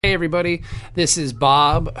Hey everybody, this is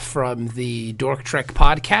Bob from the Dork Trek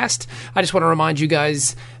podcast. I just want to remind you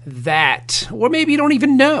guys that, or maybe you don't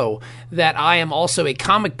even know, that I am also a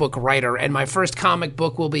comic book writer, and my first comic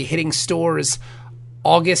book will be hitting stores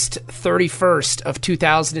August 31st of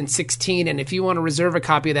 2016, and if you want to reserve a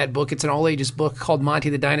copy of that book, it's an all-ages book called Monty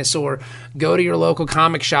the Dinosaur. Go to your local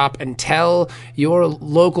comic shop and tell your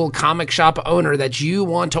local comic shop owner that you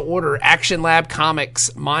want to order Action Lab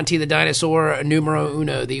Comics Monty the Dinosaur numero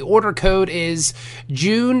uno. The order code is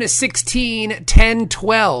June 16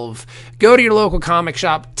 1012. Go to your local comic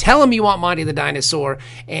shop, tell them you want Monty the Dinosaur,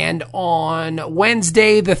 and on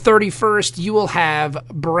Wednesday the 31st, you will have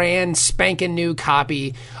brand spanking new copy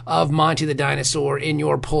of Monty the Dinosaur in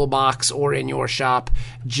your pull box or in your shop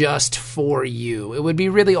just for you. It would be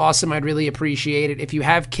really awesome. I'd really appreciate it. If you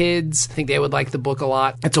have kids, I think they would like the book a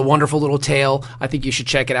lot. It's a wonderful little tale. I think you should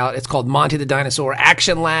check it out. It's called Monty the Dinosaur,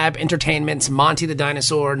 Action Lab Entertainment's Monty the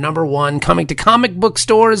Dinosaur #1, coming to comic book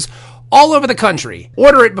stores all over the country.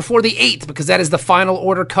 Order it before the 8th because that is the final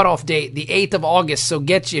order cutoff date, the 8th of August. So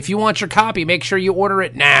if you want your copy, make sure you order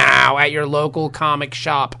it now at your local comic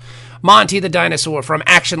shop. Monty the Dinosaur from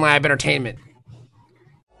Action Lab Entertainment.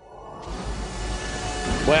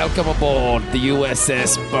 Welcome aboard the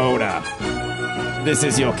USS Boda. This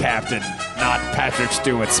is your captain, not Patrick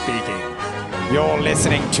Stewart speaking. You're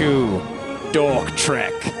listening to Dork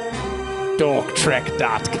Trek.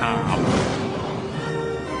 DorkTrek.com.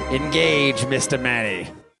 Engage, Mr. Manny.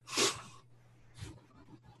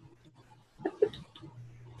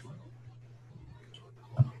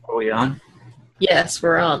 Are we on? Yes,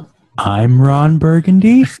 we're on. I'm Ron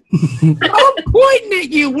Burgundy. I'm pointing at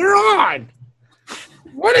you. We're on.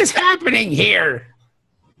 What is happening here?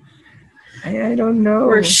 I don't know.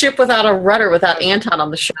 We're a ship without a rudder without Anton on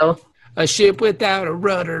the show. A ship without a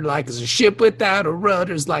rudder, like a ship without a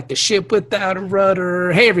rudder, is like a ship without a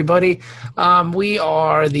rudder. Hey, everybody. We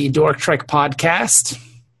are the Dork Trek podcast.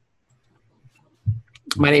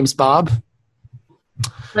 My name's Bob.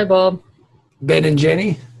 Hi, Bob. Ben and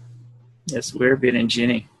Jenny. Yes, we're Ben and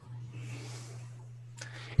Jenny.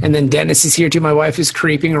 And then Dennis is here too. My wife is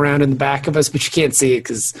creeping around in the back of us, but you can't see it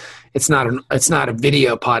because it's not a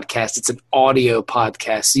video podcast. It's an audio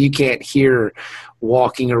podcast, so you can't hear her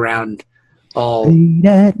walking around all. Late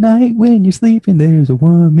at night when you're sleeping, there's a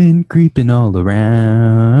woman creeping all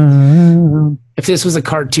around. If this was a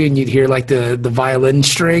cartoon, you'd hear like the violin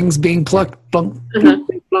strings being plucked. Blunk, blunk,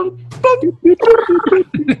 blunk, blunk.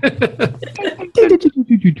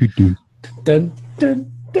 Dun,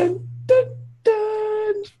 dun, dun, dun,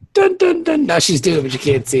 dun, dun, dun, dun. Now she's doing it, but you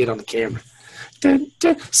can't see it on the camera. Dun,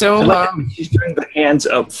 dun. So she's doing the hands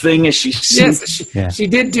up thing as she sings. Yes, she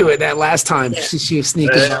did do it that last time. Yeah. She was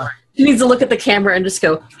sneaking by. She needs to look at the camera and just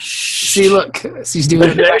go, See, look, she's doing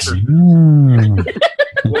it.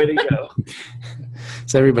 Way to go.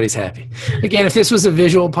 So everybody's happy. Again, if this was a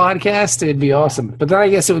visual podcast, it'd be awesome. But then I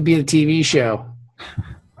guess it would be a TV show.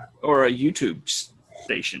 Or a YouTube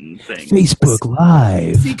station thing. Facebook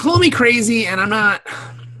Live. See, call me crazy, and I'm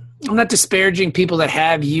not disparaging people that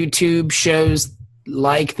have YouTube shows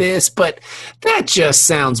like this, but that just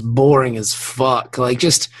sounds boring as fuck. Like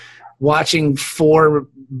just watching four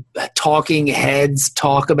talking heads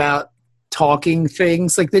talk about talking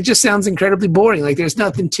things, like that just sounds incredibly boring. Like there's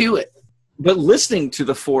nothing to it. But listening to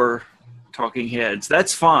the four talking heads,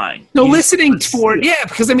 that's fine. No, listening for it, yeah,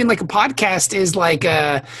 because I mean, like a podcast is like,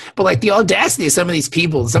 but like the audacity of some of these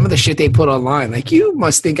people, some of the shit they put online, like you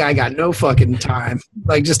must think I got no fucking time,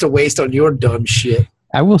 like just a waste on your dumb shit.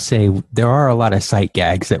 I will say there are a lot of sight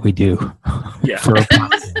gags that we do. Yeah. For a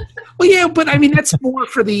podcast. Well, yeah, but I mean that's more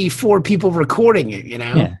for the four people recording it, you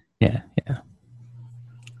know. Yeah.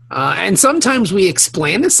 And sometimes we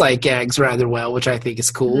explain the sight gags rather well, which I think is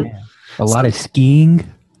cool. Yeah. A lot of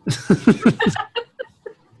skiing.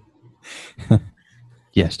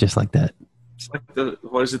 Yes, just like that. It's like the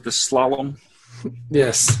slalom?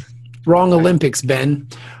 Yes. Wrong Olympics, Ben.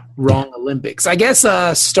 Wrong Olympics. I guess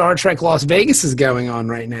Star Trek Las Vegas is going on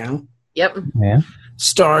right now. yep. Yeah.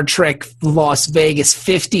 Star Trek Las Vegas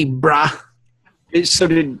 50, brah. So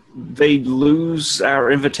did they lose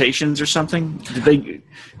our invitations or something? Did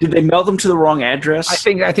they mail them to the wrong address?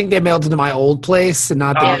 I think they mailed it to my old place and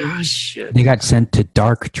not the Oh, shit. They got sent to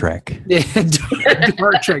Dark Trek. Yeah,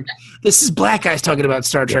 Dark Trek. This is black guys talking about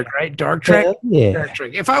Star Trek, right? Dark Trek? Yeah. Dark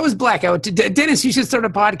Trek. If I was black, I would. Dennis, you should start a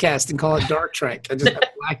podcast and call it Dark Trek. I just have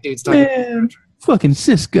black dudes talking about Man, fucking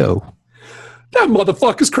Cisco. that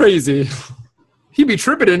motherfucker's crazy. He be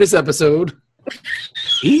tripping in this episode.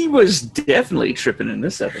 He was definitely tripping in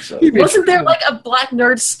this episode. Wasn't there like a Black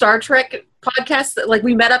Nerd Star Trek podcast that like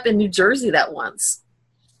we met up in New Jersey that once?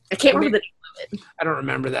 I can't remember the name I don't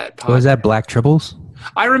remember that. Was that Black Tribbles?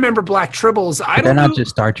 I remember Black Tribbles. They're not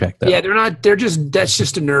just Star Trek, though. Yeah, they're not. That's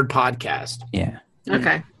just a nerd podcast. Yeah.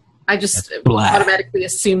 Okay. I just black. automatically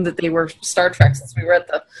assumed that they were Star Trek since we were at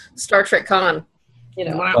the Star Trek con. You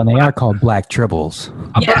know, Well, they are called Black Tribbles.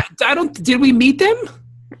 Yeah. But I don't. Did we meet them?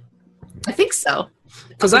 I think so.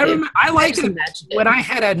 Because I remember, I liked just it imagined it. when I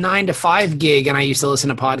had a 9 to 5 gig and I used to listen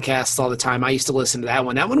to podcasts all the time. I used to listen to that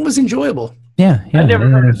one. That one was enjoyable. Yeah, I never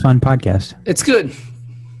they had heard a fun podcast. It's good.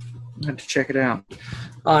 I have to check it out.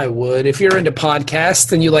 I would. If you're into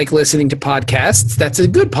podcasts and you like listening to podcasts, that's a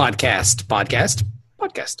good podcast. Podcast.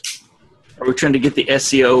 Are we trying to get the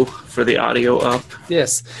SEO for the audio up?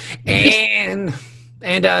 Yes. And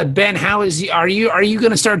Ben, are you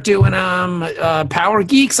going to start doing Power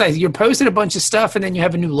Geeks? You're posting a bunch of stuff, and then you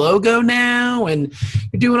have a new logo now, and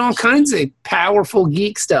you're doing all kinds of powerful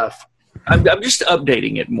geek stuff. I'm just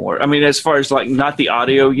updating it more. I mean, as far as like not the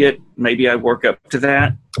audio yet, maybe I work up to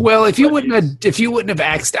that. Well, if you wouldn't have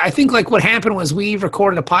asked, I think like what happened was we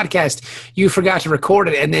recorded a podcast, you forgot to record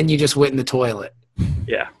it, and then you just went in the toilet.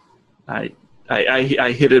 Yeah, I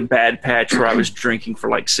hit a bad patch where I was drinking for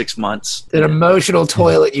like 6 months. An emotional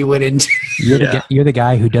toilet you went into. You're the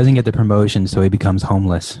guy who doesn't get the promotion, so he becomes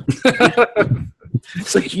homeless.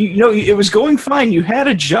 It's like it was going fine. You had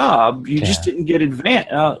a job, you just didn't get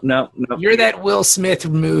advanced. Oh, no. You're that Will Smith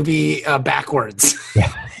movie backwards.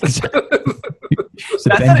 Yeah.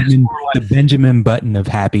 The Benjamin Button of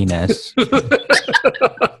happiness.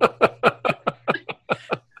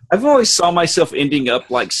 I've always saw myself ending up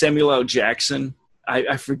like Samuel L. Jackson.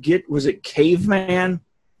 I forget, was it Caveman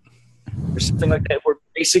or something like that? Where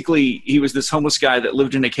basically he was this homeless guy that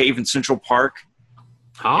lived in a cave in Central Park.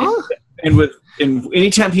 Huh? And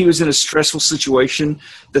anytime he was in a stressful situation,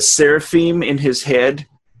 the seraphim in his head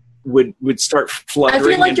would start fluttering. I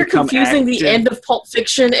feel like and you're become confusing active. the end of Pulp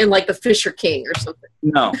Fiction and like the Fisher King or something.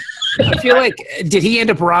 No, I feel like, did he end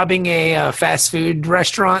up robbing a fast food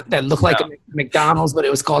restaurant that looked like a McDonald's, but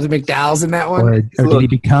it was called a McDowell's in that one? Or did he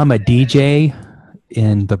become a DJ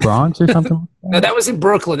in the Bronx or something? No, that was in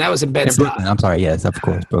Brooklyn. That was in Bed-Stuy. Brooklyn. I'm sorry. Yes, of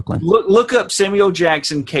course, Brooklyn. look up Samuel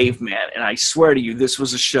Jackson Caveman, and I swear to you, this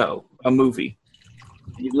was a movie.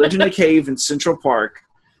 He lived in a cave in Central Park.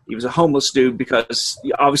 He was a homeless dude because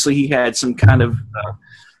obviously he had some kind of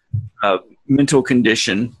mental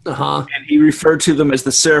condition. Uh-huh. And he referred to them as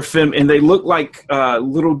the seraphim, and they looked like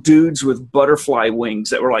little dudes with butterfly wings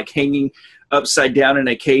that were like hanging upside down in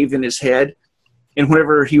a cave in his head. And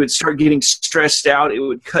whenever he would start getting stressed out, it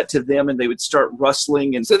would cut to them, and they would start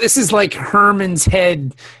rustling. And So this is like Herman's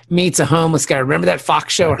Head meets a homeless guy. Remember that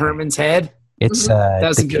Fox show, Herman's Head? It's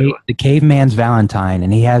was a good one. the caveman's Valentine,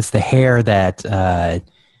 and he has the hair that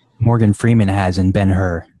Morgan Freeman has in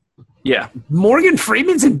Ben-Hur. yeah, Morgan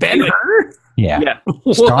Freeman's in Ben-Hur? Yeah.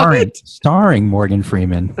 What? Starring Morgan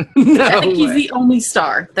Freeman. No I think he's way. the only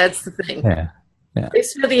star. That's the thing. Yeah. They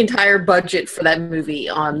spent the entire budget for that movie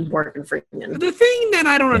on Morgan Freeman. The thing that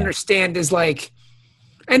I don't understand is like,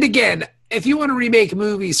 and again, if you want to remake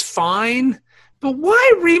movies, fine, but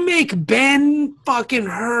why remake Ben fucking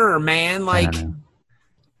Hur, man? Like, I don't know.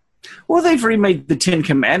 well, they've remade the Ten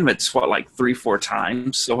Commandments like 3-4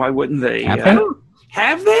 times, so why wouldn't they?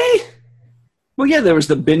 have they? Well, yeah, there was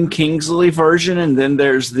the Ben Kingsley version, and then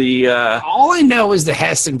there's the. All I know is the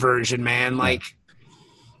Heston version, man. Like,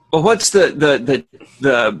 Well, what's the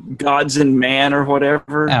gods and man or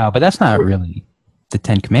whatever? No, but that's not really the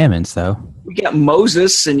Ten Commandments, though. You got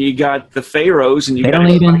Moses and you got the pharaohs, and you They got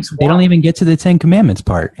don't even get to the Ten Commandments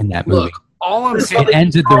part in that movie. look, all I'm saying It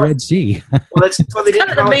ends at the Red Sea. Well, that's why they Kind didn't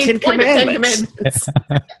of the call it main Ten point of Ten Commandments. Commandments.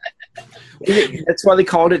 That's why they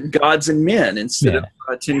called it gods and men instead Yeah.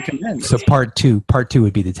 of Ten Commandments. So part two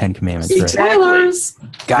would be the Ten Commandments. Right? Exactly. Spoilers.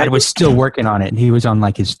 God was still working on it, and he was on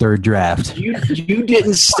like his third draft. You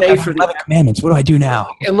didn't stay for 11 the commandments. What do I do now?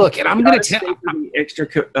 and look, and I'm gonna tell the extra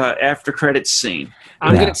after credits scene.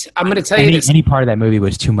 I'm Yeah. gonna tell you this. Any part of that movie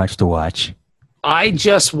was too much to watch. I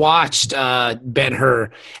just watched Ben-Hur,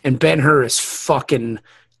 and Ben-Hur is fucking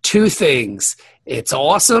two things. It's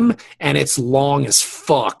awesome, and it's long as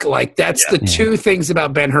fuck. Like, that's the two things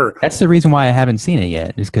about Ben-Hur. That's the reason why I haven't seen it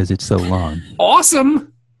yet, is because it's so long.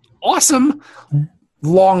 Awesome,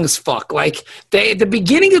 long as fuck. Like, the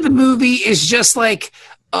beginning of the movie is just like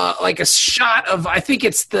a shot of, I think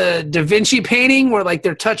it's the Da Vinci painting where like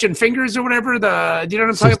they're touching fingers or whatever. Do you know what I'm talking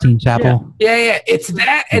about? Sistine Chapel. Yeah. It's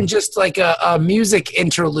that and just like a music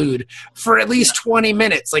interlude for at least 20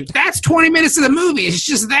 minutes. Like, that's 20 minutes of the movie. It's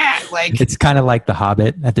just that. Like, It's kind of like The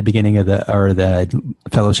Hobbit at the beginning of the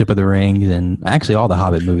Fellowship of the Rings, and actually all the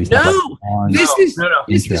Hobbit movies. no, have like long this is intro.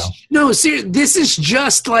 this is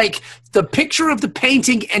just like the picture of the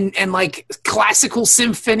painting and like classical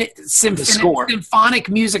symphonic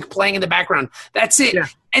music playing in the background. That's it. Yeah.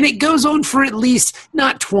 And it goes on for at least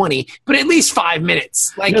not 20, but at least 5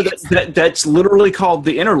 minutes. Like that's literally called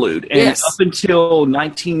the interlude. And Yes. up until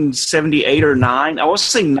 1978 or 9, I want to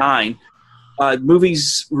say 9,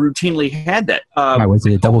 movies routinely had that. Why, was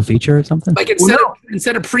it a double feature or something? like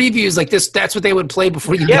instead of previews like this, that's what they would play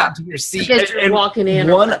before you got to your seat. Because you're walking in.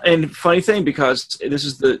 And funny thing, because this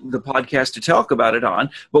is the podcast to talk about it on,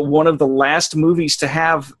 but one of the last movies to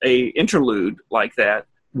have a interlude like that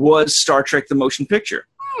was Star Trek: The Motion Picture.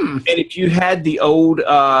 And if you had the old,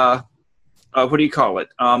 what do you call it?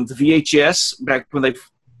 The VHS back when they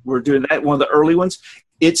were doing that, one of the early ones,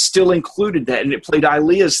 it still included that, and it played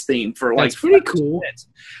Ailea's theme for like That's pretty 5 cool. minutes.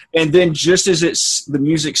 And then just as the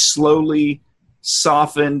music slowly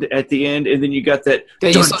softened at the end, and then you got that.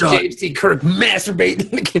 Then you dun, saw dun. James T. Kirk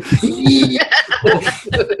masturbating.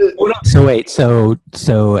 So wait,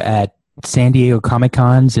 so at San Diego Comic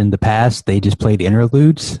Cons in the past, they just played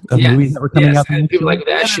interludes of Yes. movies that were coming out. And people like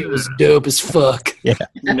that shit was dope as fuck.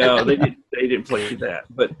 No, they didn't play that.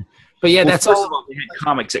 But yeah, that's first all. of all, they had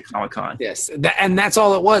comics at Comic-Con. Yes, and that's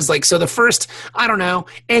all it was. Like, so the first, I don't know,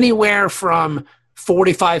 anywhere from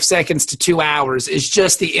 45 seconds to 2 hours is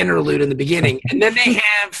just the interlude in the beginning, and then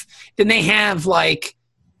they have like,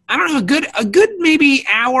 I don't know, a good maybe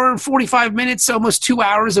hour and 45 minutes, almost 2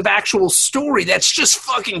 hours of actual story. That's just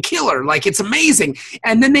fucking killer. Like, it's amazing.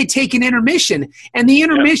 And then they take an intermission, and the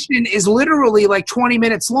intermission is literally like 20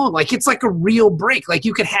 minutes long. Like, it's like a real break. Like,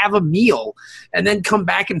 you could have a meal and then come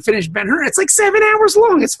back and finish Ben-Hur. It's like 7 hours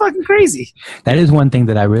long. It's fucking crazy. That is one thing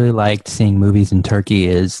that I really liked seeing movies in Turkey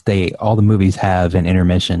is all the movies have an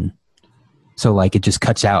intermission. So like it just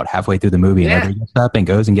cuts out halfway through the movie and everybody gets up and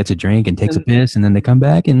goes and gets a drink and takes a piss and then they come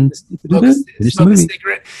back and Smoke finish the a movie.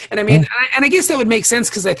 cigarette. And I mean, I guess that would make sense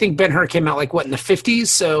because I think Ben-Hur came out like, what, in the 50s?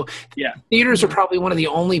 So theaters were probably one of the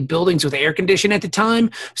only buildings with air conditioning at the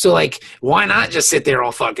time. So like, why not just sit there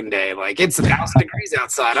all fucking day? Like, it's 1,000 degrees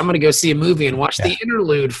outside. I'm going to go see a movie and watch the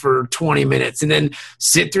interlude for 20 minutes and then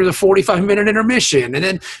sit through the 45-minute intermission. And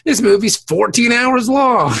then this movie's 14 hours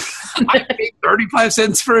long. I paid 35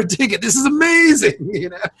 cents for a ticket. This is amazing, you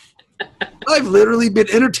know. I've literally been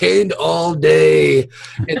entertained all day.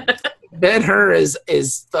 And Ben-Hur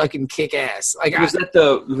is fucking kick ass. Like, Was that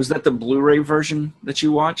the Blu-ray version that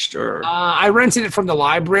you watched, or I rented it from the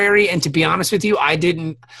library, and to be honest with you,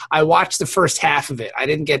 I watched the first half of it. I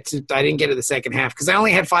didn't get to the second half because I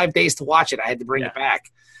only had 5 days to watch it. I had to bring it back.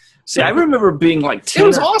 See, I remember being like 10. It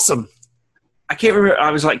was awesome. I can't remember.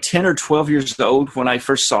 I was like 10 or 12 years old when I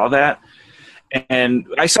first saw that, and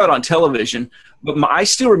I saw it on television. But I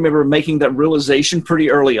still remember making that realization pretty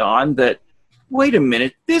early on that, wait a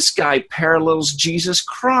minute, this guy parallels Jesus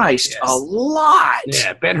Christ a lot.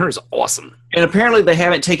 Yeah, Ben-Hur is awesome. And apparently they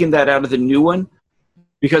haven't taken that out of the new one,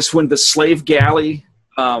 because when the slave galley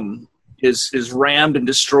is rammed and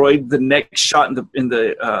destroyed, the next shot in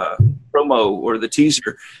the promo or the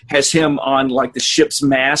teaser has him on like the ship's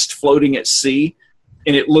mast floating at sea,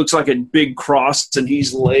 and it looks like a big cross, and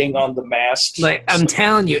he's laying on the mast. Like, I'm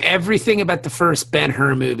telling you, everything about the first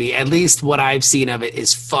Ben-Hur movie, at least what I've seen of it,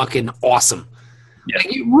 is fucking awesome. Yeah.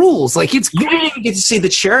 Like, it rules. Like, it's You great. didn't even get to see the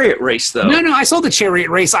chariot race, though. No, I saw the chariot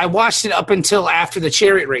race. I watched it up until after the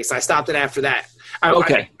chariot race. I stopped it after that. I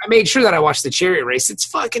made sure that I watched the chariot race. It's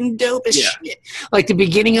fucking dope as shit. Like the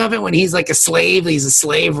beginning of it when he's like a slave, he's a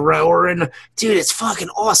slave rower, and dude, it's fucking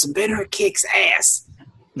awesome. Ben-Hur kicks ass.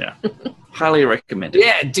 Yeah. Highly recommended.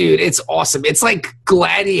 Yeah, dude, it's awesome. It's like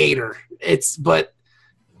Gladiator. Except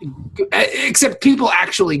people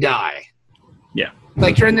actually die. Yeah.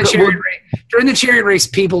 Like during the chariot race,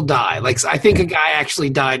 people die. Like, I think a guy actually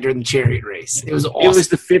died during the chariot race. It was awesome. It was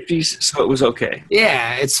the 50s, so it was okay.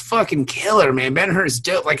 Yeah, it's fucking killer, man. Ben-Hur is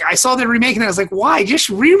dope. Like, I saw them remaking that. I was like, why? Just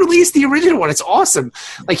re-release the original one. It's awesome.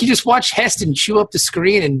 Like, you just watch Heston chew up the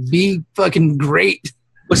screen and be fucking great.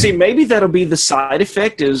 Well, see, maybe that'll be the side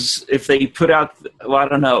effect is if they put out, well, I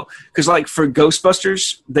don't know. Because, like, for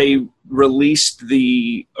Ghostbusters, they released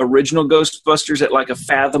the original Ghostbusters at, like, a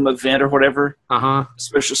Fathom event or whatever. Uh-huh.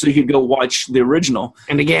 Special, so you could go watch the original.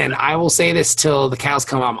 And again, I will say this till the cows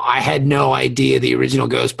come home. I had no idea the original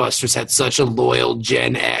Ghostbusters had such a loyal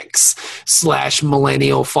Gen X /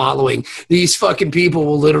 millennial following. These fucking people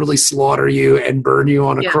will literally slaughter you and burn you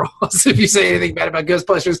on a cross if you say anything bad about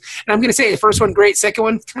Ghostbusters. And I'm going to say the first one, great. Second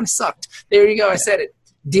one, kind of sucked. There you go. I said it.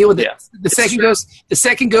 Deal with it. The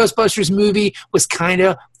second Ghostbusters movie was kind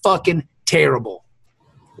of fucking terrible.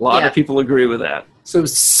 A lot of people agree with that. So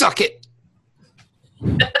suck it.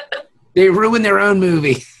 They ruined their own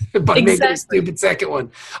movie. By making a Exactly. stupid second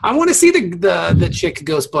one. I want to see the chick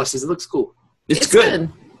Ghostbusters. It looks cool. It's good.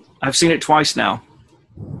 I've seen it twice now.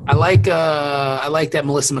 I like that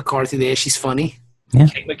Melissa McCarthy there. She's funny.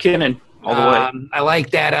 Kate McKinnon, all the way. I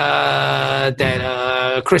like that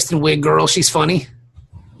Kristen Wiig girl. She's funny.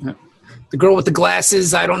 Yeah. The girl with the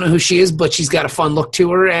glasses, I don't know who she is, but she's got a fun look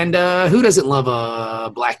to her. And who doesn't love a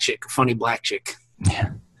black chick, a funny black chick?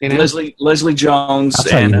 Yeah. You know? Leslie Jones. I'll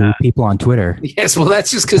tell you, people on Twitter. Yes, well, that's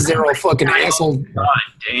just because they're all fucking assholes. God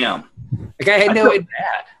damn. Like I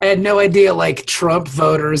had no idea. Like Trump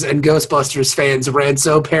voters and Ghostbusters fans ran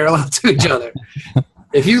so parallel to each other.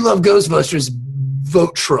 If you love Ghostbusters,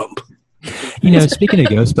 vote Trump. You know, speaking of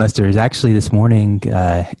Ghostbusters, actually this morning,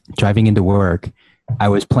 driving into work, I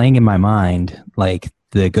was playing in my mind like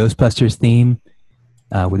the Ghostbusters theme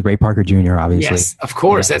with Ray Parker Jr. Obviously, Yes, of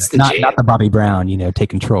course. That's the not jam. not the Bobby Brown, take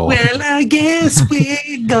control. Well, I guess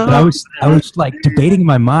we go. But I was like debating in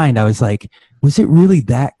my mind. I was like, was it really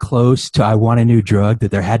that close to "I Want a New Drug"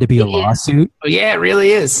 that there had to be a lawsuit? Oh, yeah, it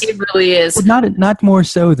really is. It really is. Well, not more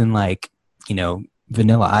so than like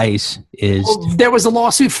Vanilla Ice is. Well, there was a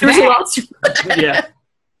lawsuit for There's a that. lawsuit. Yeah.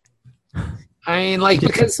 I mean, like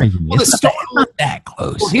because It's the story. not that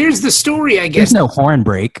close. Well, here's the story. I guess There's no horn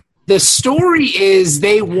break. the story is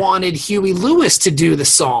they wanted Huey Lewis to do the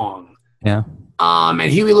song. Yeah. And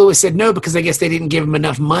Huey Lewis said no because I guess they didn't give him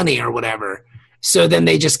enough money or whatever. So then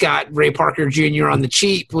they just got Ray Parker Jr. on the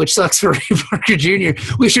cheap, which sucks for Ray Parker Jr.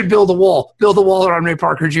 We should build a wall around Ray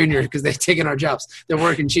Parker Jr. because they've taken our jobs. They're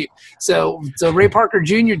working cheap. So Ray Parker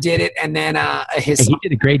Jr. did it, and then his Hey, he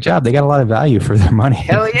did a great job. They got a lot of value for their money.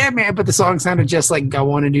 hell yeah, man! But the song sounded just like "I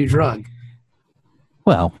Want a New Drug."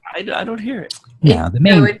 Well, I don't hear it. yeah,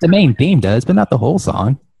 the main theme does, but not the whole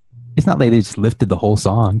song. It's not like they just lifted the whole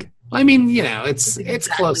song. I mean, it's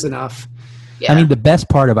close enough. Yeah. I mean, the best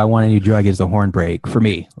part of "I Want a New Drug" is the horn break for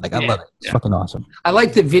me. Like, I love it. It's fucking awesome. I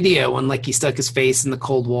like the video when like he stuck his face in the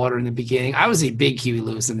cold water in the beginning. I was a big Huey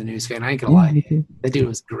Lewis in the News fan. I ain't gonna lie. me too. That dude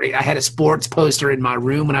was great. I had a sports poster in my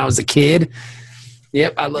room when I was a kid.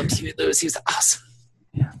 Yep, I loved Huey Lewis. He was awesome.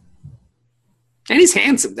 Yeah. And he's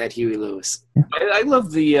handsome, that Huey Lewis. I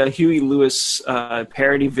love the Huey Lewis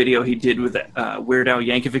parody video he did with Weird Al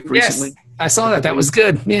Yankovic recently. Yes, I saw that. That was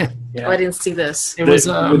good. Yeah. Yeah. Oh, I didn't see this. It was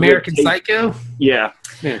with the American tape. Psycho. Yeah.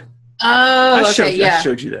 Oh, okay, I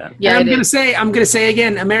showed you that. Yeah, And I I'm did. gonna say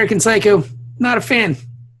again, American Psycho, not a fan.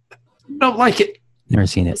 Don't like it. Never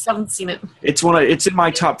seen I it. just haven't seen it. It's in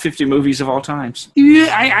my top 50 movies of all times. Yeah,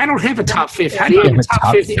 I don't have a top 50. How do you have a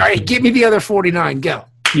top 50? All right, give me the other 49. Go.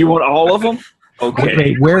 You want all of them? Okay.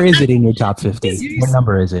 Wait, where is it in your top 50? What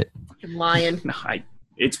number is it? I'm lying. No,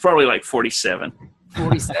 it's probably like 47.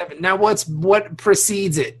 47. Now, what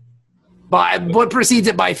precedes it? What precedes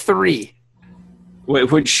it by 3?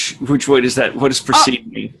 Wait, which way does that? What does precede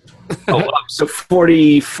me? So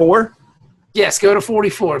 44. Yes, go to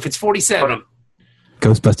 44. If it's 47,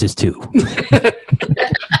 Ghostbusters 2.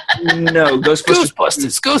 No,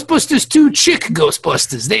 Ghostbusters. Ghostbusters 2, Chick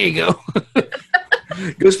Ghostbusters. There you go.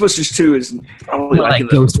 Ghostbusters 2 is probably Like in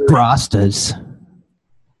the Ghostbusters.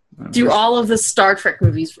 Do all of the Star Trek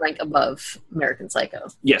movies rank above American Psycho?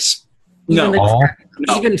 Yes. Even No. the- All?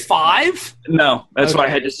 No. Even 5? No. That's why I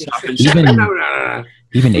had to stop and check. Even, No.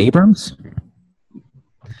 even Abrams?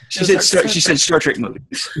 She said Star Trek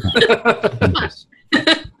movies.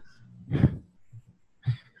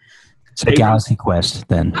 So Galaxy Quest,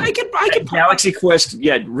 then. I could Galaxy Quest,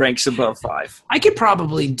 ranks above 5. I could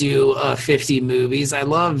probably do 50 movies. I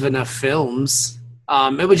love enough films.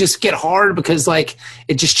 It would just get hard because like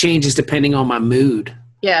it just changes depending on my mood.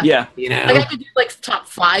 Yeah. Yeah. You know. Like I could do like top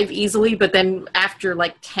 5 easily, but then after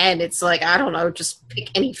like 10, it's like I don't know, just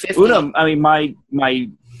pick any 50. Well, no, I mean my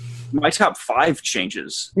top 5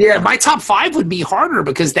 changes. Yeah, my top 5 would be harder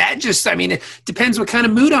because that just, I mean, it depends what kind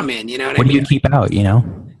of mood I'm in. You know what I What do mean? you keep out,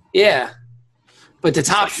 Yeah. But the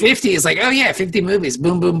top 50 is like, oh yeah, 50 movies.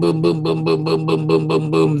 Boom, boom, boom, boom, boom, boom, boom, boom, boom,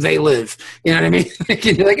 boom, boom. They live. You know what I mean? And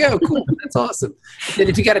you're like, oh, cool. That's awesome. Then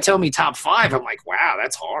if you got to tell me top 5, I'm like, wow,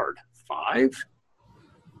 that's hard. 5?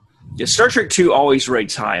 Yeah, Star Trek 2 always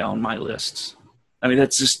rates high on my lists. I mean,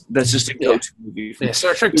 that's just a go-to movie. Yeah,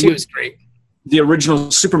 Star Trek 2 is great. The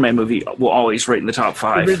original Superman movie will always rate in the top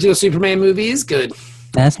 5. The original Superman movie is good.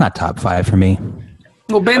 That's not top 5 for me.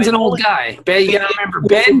 Well, Ben's an old guy. Ben, you gotta remember,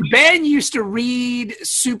 Ben used to read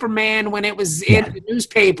Superman when it was in the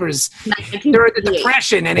newspapers during the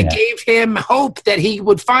Depression, and it gave him hope that he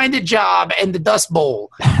would find a job in the Dust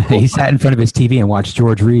Bowl. He sat in front of his TV and watched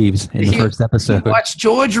George Reeves in the first episode. He watched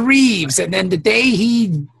George Reeves, and then the day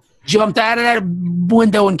he jumped out of that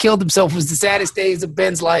window and killed himself was the saddest days of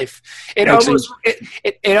Ben's life. It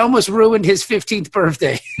almost ruined his 15th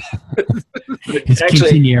birthday. His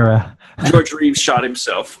Actually, quinceanera. George Reeves shot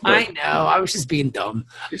himself. but I know. I was just being dumb.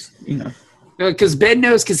 just, you know. Because Ben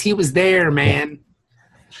knows because he was there, man.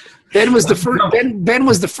 Ben was the first. Ben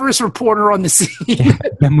was the first reporter on the scene.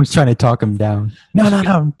 Ben was trying to talk him down. No,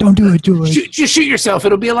 don't do it, George. Just shoot yourself.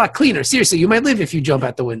 It'll be a lot cleaner. Seriously, you might live if you jump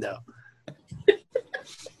out the window.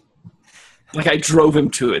 Like I drove him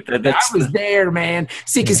to it. That's I was there, man.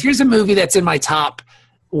 See, because here's a movie that's in my top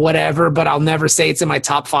whatever, but I'll never say it's in my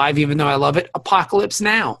top 5, even though I love it. Apocalypse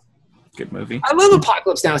Now. a good movie. I love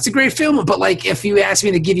Apocalypse Now. It's a great film, but like if you asked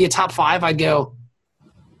me to give you a top 5, I'd go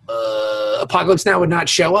Apocalypse Now would not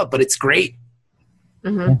show up, but it's great.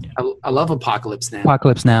 I love Apocalypse Now.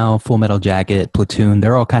 Apocalypse Now, Full Metal Jacket, Platoon,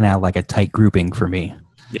 they're all kind of like a tight grouping for me.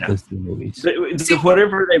 Yeah. Those 2 movies.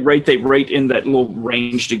 Whatever they rate in that little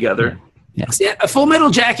range together. See, a Full Metal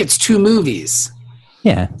Jacket's 2 movies.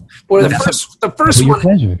 Yeah. Or the Well, first your one.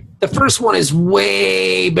 pleasure. The first one is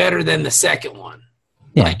way better than the second one.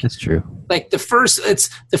 Yeah, that's true. Like the first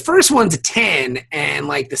one's a 10, and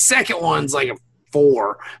like the second one's like a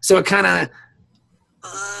 4. So it kind of.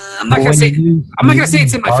 I'm not gonna say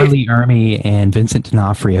it's in my Arlie Ermy and Vincent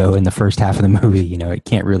D'Onofrio in the first half of the movie. You know, it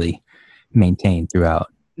can't really maintain throughout.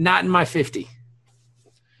 Not in my 50.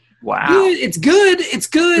 Wow. It's good. It's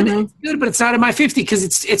good, but it's not in my 50 because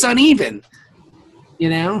it's uneven. You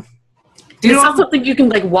know. It's not something you can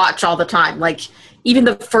like watch all the time. Like even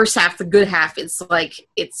the first half, the good half, it's like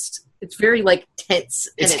it's very like tense.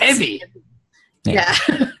 It's heavy. Yeah.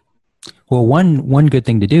 Well, one good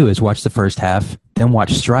thing to do is watch the first half, then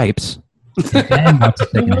watch Stripes, and then watch the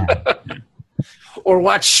second half. Or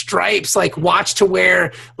watch Stripes, like watch to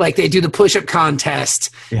where like they do the push-up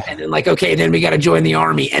contest, and then like okay, then we got to join the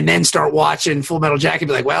army, and then start watching Full Metal Jacket.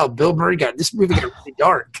 Be like, wow, Bill Murray got this movie got really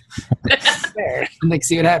dark. There, and like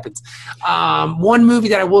see what happens. One movie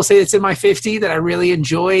that I will say that's in my 50 that I really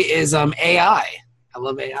enjoy is AI. I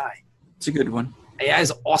love AI. It's a good one. AI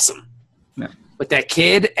is awesome. Yeah. With that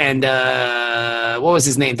kid and what was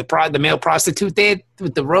his name? The male prostitute they had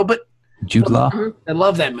with the robot. Jude Law. I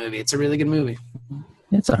love that movie. It's a really good movie.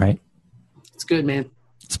 It's all right. It's good, man.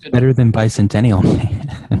 It's better than Bicentennial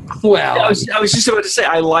Man. Well, I was just about to say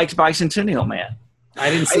I liked Bicentennial Man. I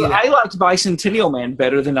didn't see that. I liked Bicentennial Man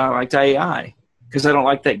better than I liked AI because I don't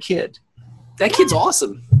like that kid. That kid's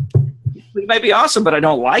awesome. He may be awesome, but I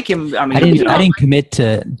don't like him. I mean, I didn't commit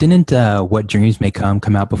to. Didn't What Dreams May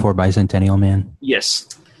Come out before Bicentennial Man? Yes.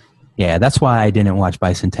 Yeah, that's why I didn't watch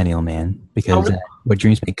Bicentennial Man because What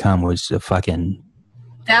Dreams May Come was a fucking.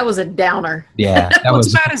 That was a downer. Yeah, that Well,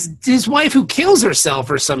 it's was. about his wife who kills herself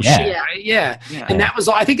or some Yeah. shit. Right? Yeah. And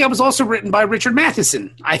I think that was also written by Richard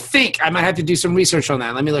Matheson. I think I might have to do some research on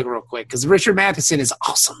that. Let me look real quick because Richard Matheson is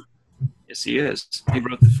awesome. Yes, he is. He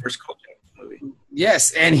wrote the first Kojak movie.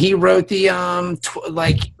 Yes, and he wrote the he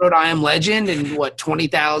wrote I Am Legend and what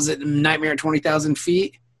 20,000 Nightmare at 20,000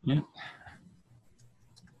 Feet. Yeah.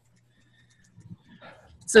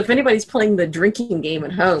 So if anybody's playing the drinking game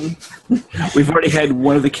at home, We've already had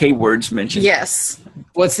one of the K words mentioned. yes.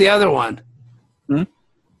 What's the other one? Hmm?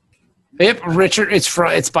 Yep, Richard.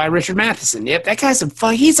 It's by Richard Matheson. Yep, that guy's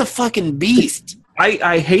he's a fucking beast.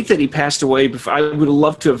 I hate that he passed away. Before. I would have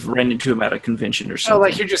loved to have ran into him at a convention or Oh, something.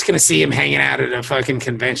 like you're just gonna see him hanging out at a fucking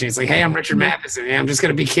convention. He's like, "Hey, I'm Richard Matheson. Yeah, I'm just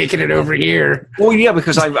gonna be kicking it over here." Well, yeah,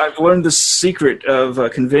 because I've learned the secret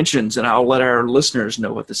of conventions, and I'll let our listeners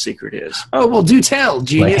know what the secret is. Oh, well, do tell, Like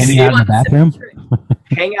genius. hanging out in the bathroom.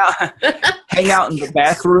 Hang out in the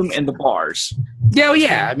bathroom and the bars. Yeah, well,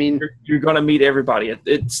 yeah. I mean, You're going to meet everybody.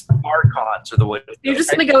 It's bar cons are the way. To You're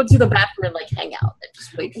just gonna go to the bathroom and like hang out and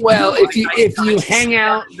just wait. well, if you hang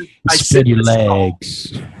out, Spread your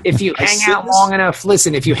legs. if you I hang said out this- long enough,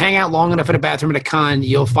 listen. If you hang out long enough at a bathroom at a con,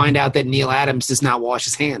 you'll find out that Neil Adams does not wash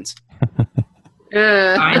his hands.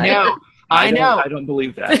 I know. I know. I don't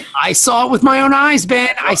believe that. I saw it with my own eyes, Ben.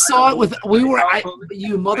 I saw it with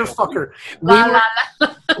you motherfucker.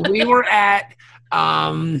 We were at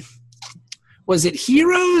was it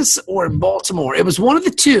Heroes or Baltimore? It was one of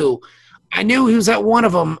the two. I knew he was at one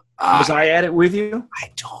of them. Was I at it with you? I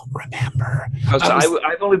don't remember.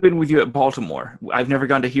 I've only been with you at Baltimore. I've never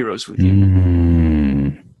gone to Heroes with you.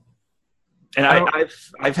 And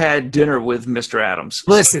I've had dinner with Mr. Adams.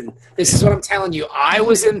 Listen, this is what I'm telling you.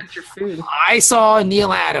 I saw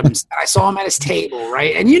Neil Adams. I saw him at his table,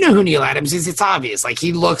 right? And you know who Neil Adams is. It's obvious. Like,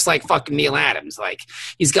 he looks like fucking Neil Adams. Like,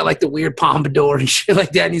 he's got, like, the weird pompadour and shit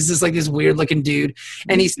like that. And he's just, like, this weird-looking dude.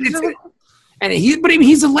 And he's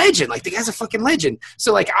a legend. Like, the guy's a fucking legend.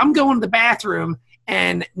 So, like, I'm going to the bathroom,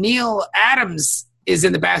 and Neil Adams is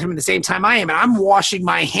in the bathroom at the same time I am, and I'm washing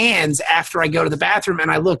my hands after I go to the bathroom,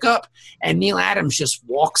 and I look up, and Neil Adams just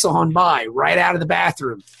walks on by right out of the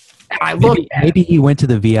bathroom. And I look maybe he went to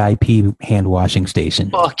the VIP hand washing station.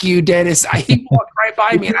 Fuck you, Dennis. He walked right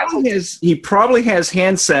by me, and He probably has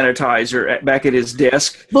hand sanitizer back at his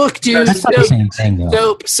desk. Look, dude, That's not the same thing,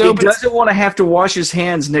 though. He doesn't want to have to wash his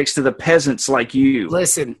hands next to the peasants like you.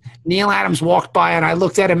 Listen, Neil Adams walked by, and I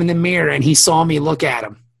looked at him in the mirror, and he saw me look at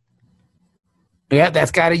him. Yeah,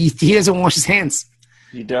 that's got it. He doesn't wash his hands.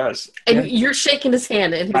 He does. And you're shaking his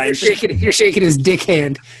hand. And You're shaking his dick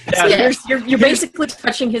hand. So you're basically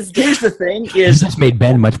touching his dick. Here's the thing: This just made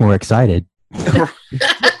Ben much more excited.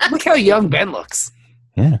 Look how young Ben looks.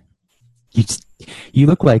 Yeah, you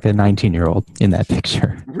look like a 19-year-old in that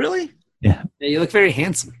picture. Really? Yeah. You look very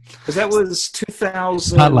handsome. Because that was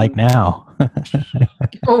 2000. Not like now.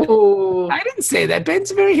 Oh, I didn't say that.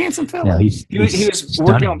 Ben's a very handsome fella. No, He was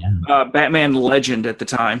working on Batman Legend at the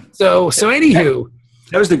time. So anywho,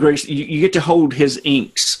 that was the greatest. You get to hold his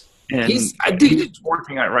inks, and he's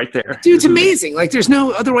working on it right there. Dude's amazing. Like, there's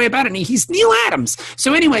no other way about it. And he's Neil Adams.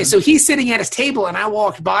 So anyway, so he's sitting at his table, and I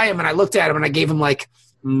walked by him, and I looked at him, and I gave him like,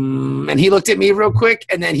 and he looked at me real quick,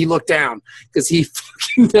 and then he looked down because he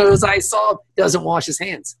fucking knows I saw doesn't wash his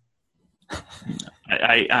hands.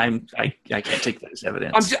 I can't take that as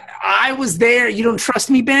evidence. I was there. You don't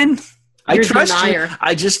trust me, Ben? I You're trust denier. you.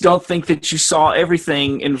 I just don't think that you saw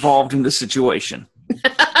everything involved in the situation.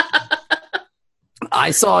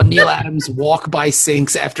 I saw Neil Adams walk by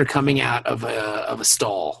sinks after coming out of a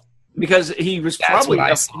stall. Because he was That's what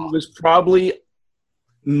I saw. probably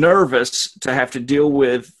nervous to have to deal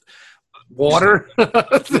with Water,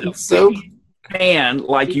 soap. man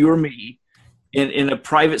like you or me in a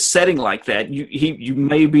private setting like that. You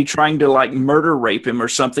may be trying to like murder rape him or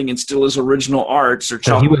something and steal his original arts or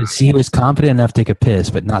So chocolate. he was confident enough to take a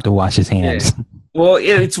piss, but not to wash his hands. Yeah. Well,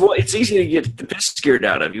 it's easy to get the piss scared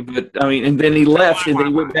out of you, but I mean, and then he left, and then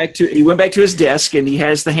he went back to his desk, and he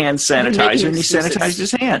has the hand sanitizer, and he sanitized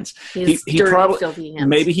his hands. He dirty, probably filthy hands.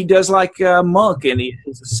 maybe he does like Monk, and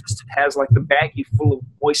his assistant has like the baggie full of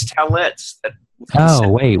moist towelettes. Oh,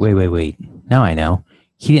 wait. Now I know.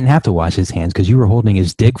 He didn't have to wash his hands because you were holding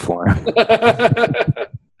his dick for him.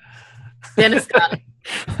 Dennis got it.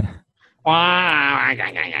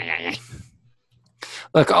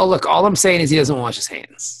 Look, all I'm saying is he doesn't wash his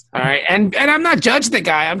hands. All right. And I'm not judging the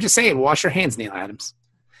guy. I'm just saying, wash your hands, Neil Adams.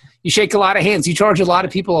 You shake a lot of hands. You charge a lot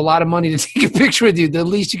of people a lot of money to take a picture with you. The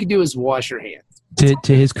least you can do is wash your hands.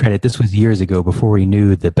 To his credit, this was years ago before he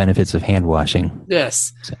knew the benefits of hand washing.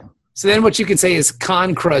 Yes. So then what you can say is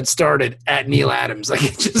con crud started at Neil Adams. Like,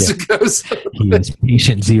 it just goes. He is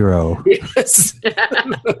patient zero. Yes.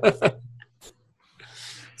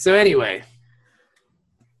 So anyway.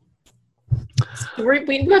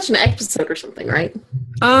 We watched an episode or something, right?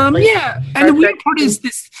 Yeah. And the weird part is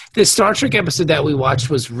this Star Trek episode that we watched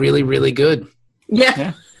was really, really good.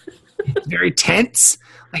 Yeah. Very tense.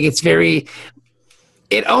 Like,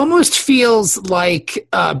 it almost feels like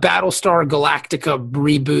Battlestar Galactica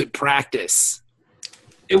reboot practice.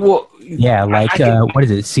 Yeah, like what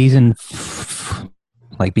is it?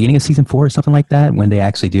 Like beginning of season 4 or something like that, when they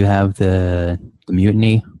actually do have the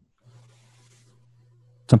mutiny,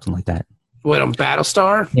 something like that. What, on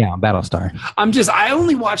Battlestar? Yeah, on Battlestar. I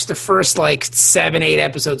only watched the first like 7-8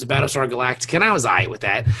 episodes of Battlestar Galactica, and I was aight with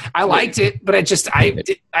that. I liked it, but I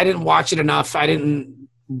didn't watch it enough. I didn't,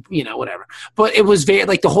 whatever. But it was very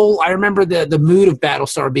like I remember the mood of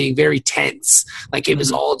Battlestar being very tense. Like, it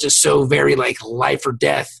was all just so very like life or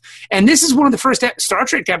death. And this is one of the first Star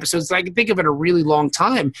Trek episodes that I can think of in a really long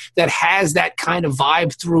time that has that kind of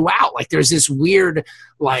vibe throughout. Like, there's this weird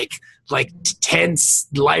like tense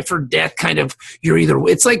life or death kind of.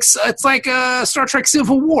 It's like Star Trek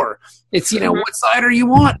Civil War. It's what side are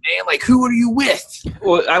you on, man? Like, who are you with?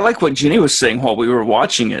 Well, I like what Jenny was saying while we were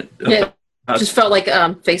watching it. Yeah. Just felt like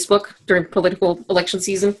Facebook during political election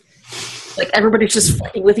season. Like, everybody's just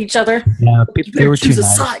fighting with each other. Yeah, they were too Choose a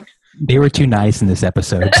nice. side. They were too nice in this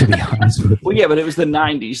episode, to be honest with you. Well, yeah, but it was the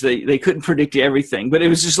 90s. They couldn't predict everything. But it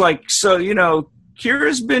was just like, so,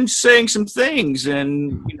 Kira's been saying some things,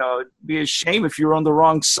 and, it'd be a shame if you were on the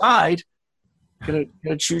wrong side. Gotta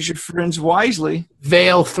choose your friends wisely.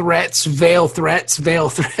 Veil threats.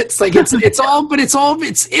 Like,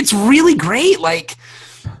 it's really great. Like,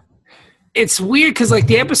 it's weird because, like,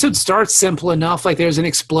 the episode starts simple enough. Like, there's an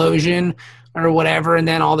explosion or whatever, and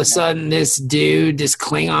then all of a sudden this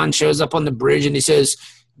Klingon shows up on the bridge, and he says,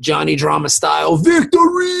 Johnny Drama style,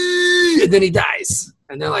 victory! And then he dies.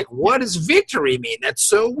 And they're like, what does victory mean? That's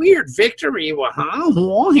so weird. Victory,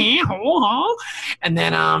 and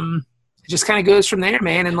then just kind of goes from there,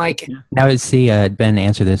 man. And like, Now, Ben,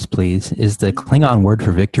 answer this, please. Is the Klingon word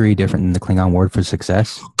for victory different than the Klingon word for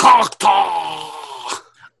success?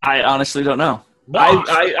 I honestly don't know.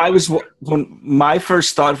 I was when my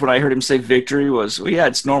first thought when I heard him say victory was, well, yeah,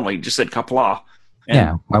 it's normal. He just said kapla. And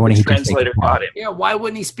Yeah, why wouldn't the he just say translator kapla? got him? yeah, why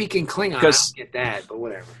wouldn't he speak in Klingon? I don't get that, but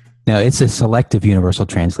whatever. No, it's a selective universal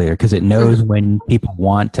translator because it knows when people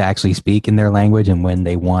want to actually speak in their language and when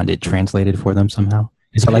they want it translated for them somehow.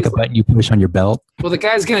 Is it like a button you push on your belt? Well, the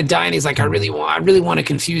guy's gonna die, and he's like, I really want to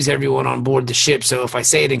confuse everyone on board the ship. So if I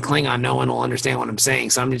say it in Klingon, no one will understand what I'm saying.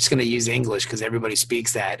 So I'm just gonna use English because everybody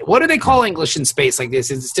speaks that. What do they call English in space like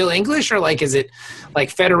this? Is it still English, or like is it like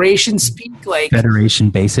Federation speak? Like Federation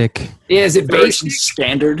Basic. yeah, is it Federation basic?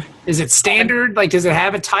 standard. Is it standard? Like, does it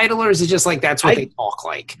have a title, or is it just like that's what they talk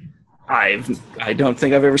like? I don't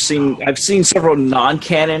think I've ever seen. I've seen several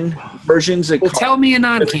non-canon versions. That Well, call- tell me a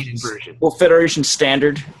non-canon version. Well, Federation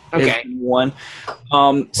Standard Okay. is one.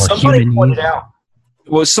 Somebody Human pointed Eve. out.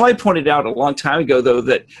 Well, somebody pointed out a long time ago, though,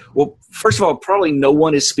 that first of all, probably no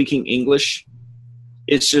one is speaking English.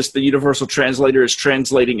 It's just the universal translator is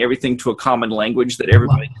translating everything to a common language that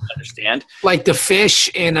everybody can understand. Like the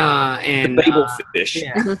fish and The Babel fish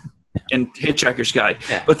yeah. and Hitchhiker's Guide.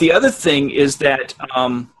 Yeah. But the other thing is that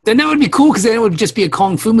Then that would be cool because then it would just be a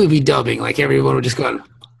kung fu movie dubbing. Like everyone would just go.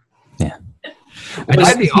 Yeah. That'd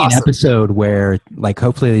I'd be see an awesome. episode where, like,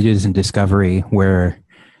 hopefully they do this in Discovery, where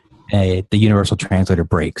the universal translator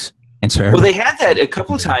breaks. And so, well, they had that a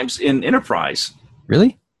couple of times in Enterprise.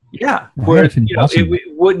 really? Yeah, Oh, where that's awesome. it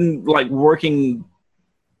wouldn't like working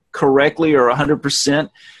correctly or 100%,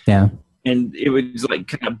 Yeah. and it would like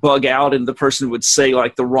kind of bug out, and the person would say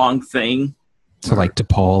like the wrong thing. So, like,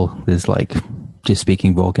 DePaul is, like, just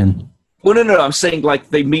speaking Vulcan. Well, no, I'm saying like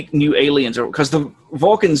they meet new aliens, or because the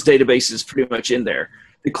Vulcans database is pretty much in there.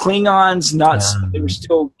 The Klingons, not they were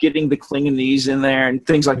still getting the Klingonese in there and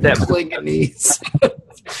things like that. Klingonese.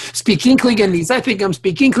 Speaking Klingonese. I think I'm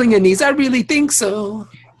speaking Klingonese. I really think so.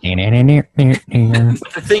 But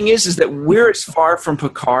the thing is that we're as far from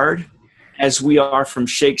Picard as we are from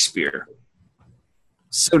Shakespeare.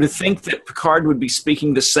 So to think that Picard would be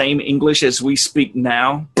speaking the same English as we speak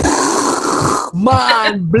now,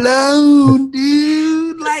 Mind blown,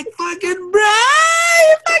 dude. Like fucking bro.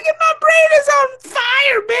 Fucking my brain is on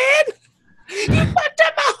fire, man. You fucked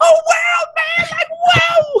up my whole world, man. Like,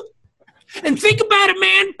 whoa. And think about it,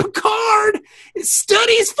 man. Picard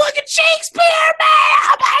studies fucking Shakespeare, man.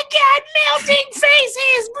 Oh my god, melting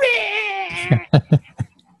faces, man.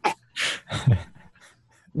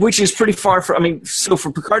 which is pretty far from, I mean, so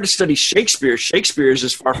for Picard to study Shakespeare, Shakespeare is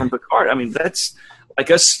as far from Picard. I mean, that's like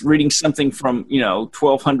us reading something from,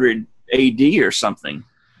 1200 AD or something.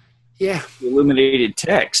 Yeah. Illuminated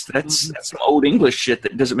text. That's some old English shit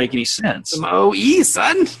that doesn't make any sense. Some OE,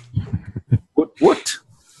 son. What?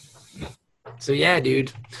 So yeah,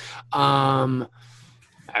 dude.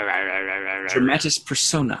 Dramatis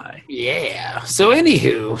personae. Yeah. So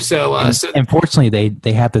anywho, so Unfortunately,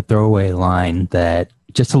 they have the throwaway line that,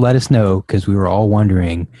 just to let us know, because we were all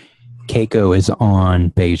wondering, Keiko is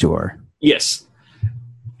on Bajor. Yes.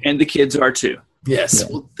 And the kids are too. yes,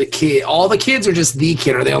 well, all the kids are just the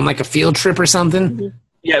kid. Are they on like a field trip or something?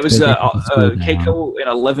 Yeah, it was They're different schools now. Keiko and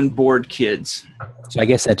 11 board kids. So I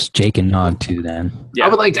guess that's Jake and Nog too. Then Yeah. I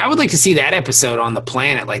would like to see that episode on the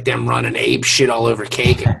planet, like them running ape shit all over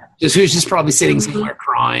Cake. Who's just probably sitting somewhere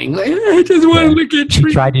crying, like I just want to look at she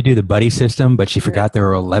trees. tried to do the buddy system, but she forgot there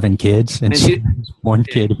were 11 kids, and And so she- there's one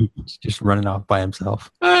kid who's just running off by himself.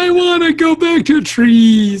 I want to go back to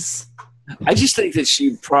trees. I just think that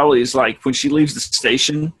she probably is like, when she leaves the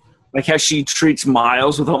station, like how she treats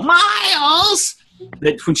Miles with a Miles,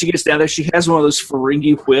 that when she gets down there, she has one of those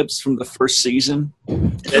Ferengi whips from the first season.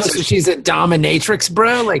 That's, So she's a dominatrix,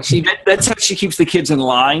 bro. Like she. that's how she keeps the kids in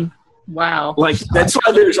line. Wow. Like, that's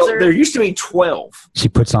why there used to be 12. She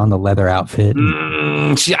puts on the leather outfit.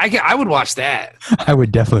 I would watch that. I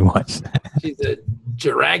would definitely watch that. She's a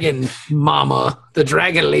dragon mama, the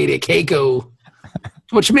dragon lady, Keiko.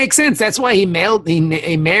 Which makes sense. That's why he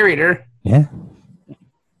married her. Yeah.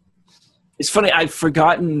 It's funny, I've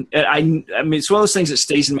forgotten. I mean, it's one of those things that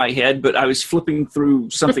stays in my head. But I was flipping through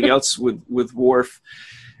something else with Worf,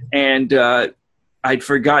 and I'd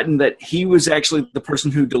forgotten that he was actually the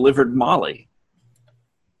person who delivered Molly.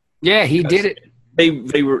 Yeah, he did it.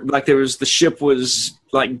 They were like, the ship was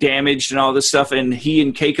like damaged and all this stuff, and he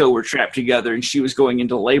and Keiko were trapped together, and she was going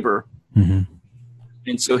into labor, Mm-hmm.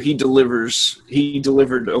 and so he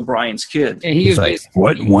delivered O'Brien's kid. And he was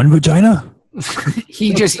What? One vagina?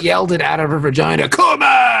 he just yelled it out of her vagina. Come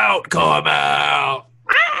out! Come out!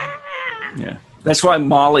 Yeah. That's why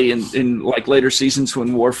Molly in like later seasons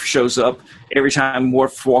when Worf shows up, every time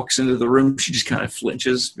Worf walks into the room, she just kind of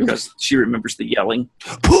flinches because she remembers the yelling.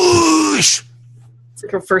 Push! It's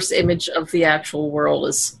like her first image of the actual world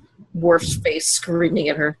is Worf's face screaming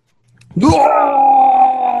at her.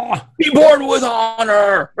 Oh, be born with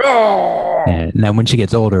honor! Oh. And now when she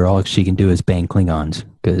gets older, all she can do is bang Klingons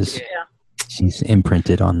because she's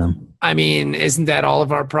imprinted on them. I mean, isn't that all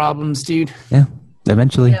of our problems, dude? Yeah,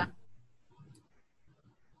 eventually. Yeah.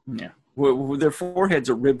 Yeah. Well, their foreheads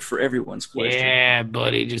are ribbed for everyone's pleasure. Yeah,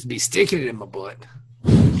 buddy, just be sticking it in my butt.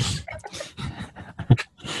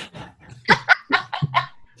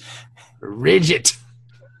 Rigid.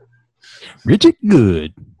 Rigid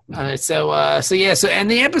good. So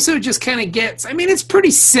and the episode just kind of gets, I mean, it's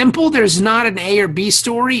pretty simple. There's not an A or B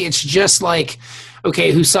story. It's just like,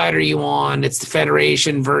 okay, whose side are you on? It's the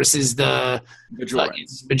Federation versus the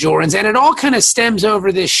Bajorans. And it all kind of stems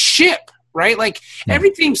over this ship, right? Like,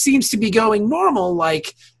 everything seems to be going normal,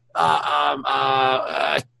 like, well,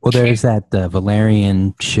 there's that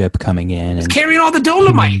Valerian ship coming in. It's carrying all the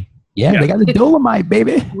dolomite. Yeah, they got the dolomite,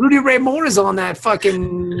 baby. Rudy Ray Moore is on that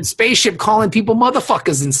fucking spaceship calling people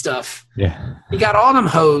motherfuckers and stuff. Yeah. He got all them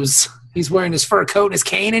hoes. He's wearing his fur coat and his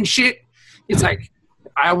cane and shit. It's like,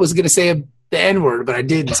 I was going to say the N-word, but I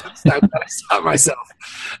didn't. I stopped myself.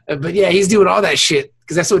 But yeah, he's doing all that shit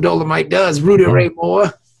because that's what dolomite does. Rudy Ray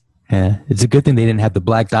Moore. Yeah, it's a good thing they didn't have the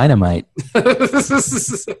black dynamite.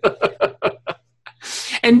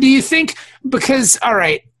 And do you think, because, all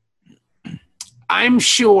right, I'm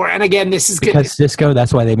sure, and again, this is good. Because Cisco,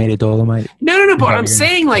 that's why they made it dolomite? No, but I'm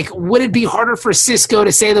saying, like, would it be harder for Cisco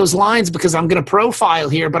to say those lines? Because I'm going to profile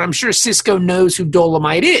here, but I'm sure Cisco knows who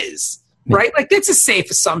dolomite is, right? Like, that's a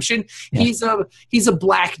safe assumption. Yeah. He's a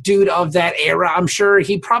black dude of that era. I'm sure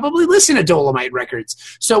he probably listened to dolomite records.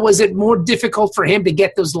 So was it more difficult for him to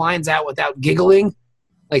get those lines out without giggling?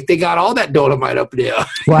 Like, they got all that dolomite up there.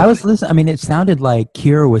 Well, I was listening. I mean, it sounded like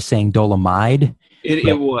Kira was saying dolomite.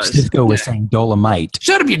 It was. Cisco was saying dolomite.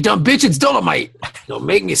 Shut up, you dumb bitch. It's dolomite. Don't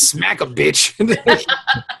make me smack a bitch.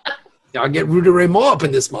 I'll get Rudy Ray Moore up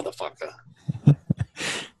in this motherfucker.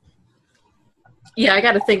 Yeah, I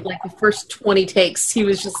got to think, like, the first 20 takes, he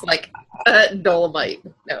was just like, dolomite.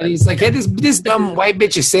 No. And he's like, hey, this dumb white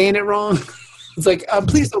bitch is saying it wrong. It's like,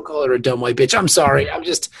 please don't call her a dumb white bitch. I'm sorry.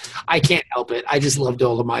 I can't help it. I just love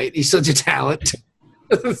dolomite. He's such a talent.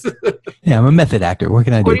 Yeah, I'm a method actor. What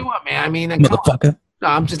can I do? What do you want, man? I mean, motherfucker. No,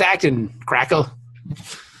 I'm just acting, crackle.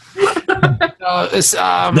 Let's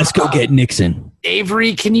go get Nixon.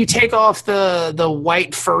 Avery, can you take off the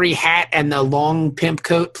white furry hat and the long pimp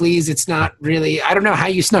coat, please? It's not really, I don't know how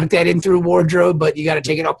you snuck that in through wardrobe, but you got to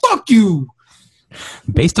take it off. Fuck you!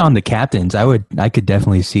 Based on the captains, I could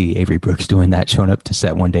definitely see Avery Brooks doing that, showing up to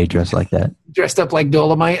set one day dressed like that. Dressed up like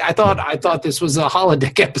dolomite. I thought this was a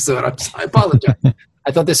holodeck episode. I apologize.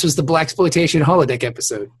 I thought this was the blaxploitation holodeck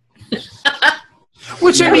episode.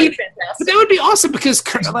 Which I mean, but that would be awesome because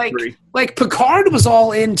like Picard was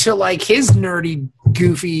all into like his nerdy,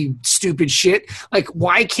 goofy, stupid shit. Like,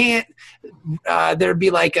 why can't there be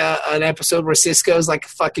like an episode where Cisco's like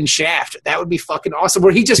fucking Shaft? That would be fucking awesome.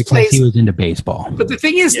 Where he just plays. He was into baseball. But the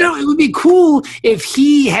thing is, no, it would be cool if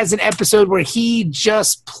he has an episode where he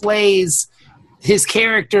just plays his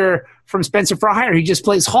character from Spencer for Hire. He just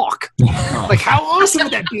plays Hawk. Like, how awesome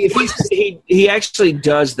would that be if he actually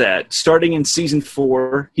does that. Starting in season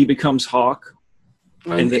 4, he becomes Hawk.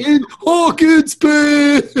 And then Hawk in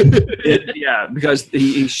space. Yeah, because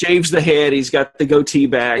he shaves the head. He's got the goatee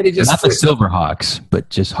back. And he just not the Silverhawks, but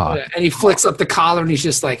just Hawk. And he flicks up the collar, and he's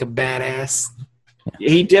just like a badass.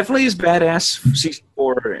 He definitely is badass from season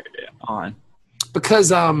 4 on.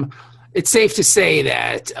 Because it's safe to say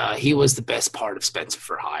that he was the best part of Spencer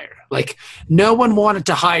for Hire. Like, no one wanted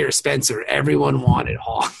to hire Spencer. Everyone wanted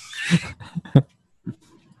Hawk.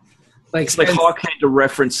 Like Hawk had to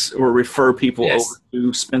reference or refer people over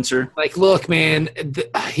to Spencer. Like, look, man,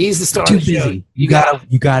 he's the star Too of the show. busy.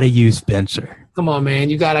 You gotta use Spencer. Come on, man.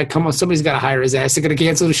 Somebody's got to hire his ass. They're going to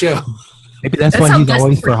cancel the show. Maybe that's why he's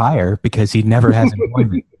always for hire, because he never has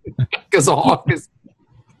employment. Because Hawk is...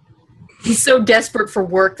 He's so desperate for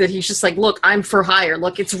work that he's just like, look, I'm for hire.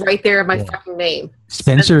 Look, it's right there in my fucking name.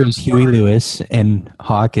 Spencer is Huey Lewis, and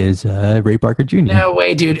Hawk is Ray Parker Jr. No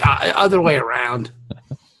way, dude. Other way around.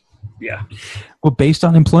 Yeah. Well, based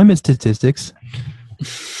on employment statistics.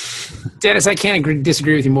 Dennis, I can't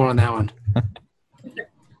disagree with you more on that one.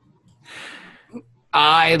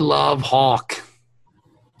 I love Hawk.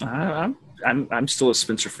 I'm still a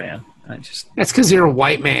Spencer fan. That's because you're a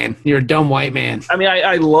white man. You're a dumb white man. I mean,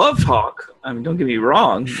 I loved Hawk. I mean, don't get me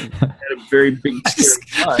wrong. He had a very big.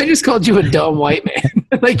 I just called you a dumb white man.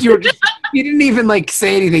 Like you were just You didn't even like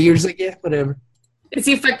say anything. You're just like, yeah, whatever. It's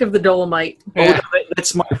the effect of the Dolomite. Yeah.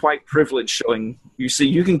 That's my white privilege showing. You see,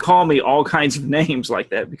 you can call me all kinds of names like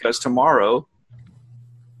that because tomorrow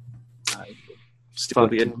I still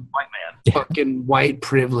be a white man. Fucking white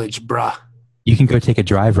privilege, bruh. You can go take a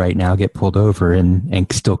drive right now, get pulled over, and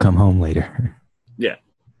still come home later. Yeah,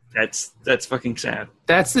 that's fucking sad.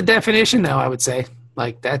 That's the definition, though, I would say.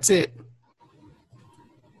 Like, that's it.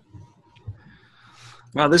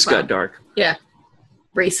 Wow, this got dark. Yeah.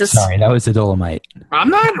 Racist. Sorry, that was the Dolomite. I'm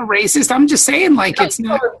not a racist. I'm just saying, like, it's I've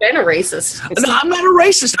not. never been a racist. It's No, not I'm not a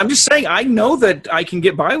racist. I'm just saying I know that I can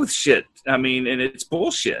get by with shit. I mean, and it's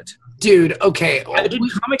bullshit. dude, okay. I did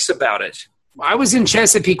comics about it. I was in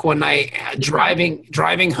Chesapeake one night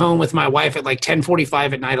driving home with my wife at like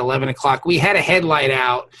 10:45 at night, 11 o'clock. We had a headlight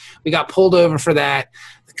out. We got pulled over for that.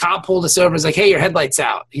 The cop pulled us over. He's like, hey, your headlight's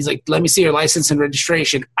out. He's like, let me see your license and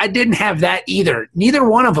registration. I didn't have that either. Neither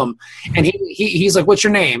one of them. And he's like, what's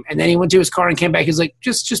your name? And then he went to his car and came back. He's like,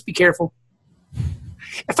 just be careful.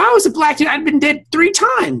 If I was a black dude, I'd been dead 3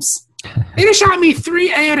 times. They'd have shot me 3.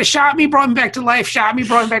 They would have shot me, brought me back to life, shot me,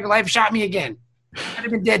 brought me back to life, shot me again. I'd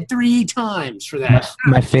have been dead 3 times for that.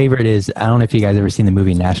 My favorite is, I don't know if you guys ever seen the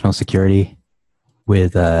movie National Security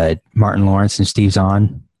with Martin Lawrence and Steve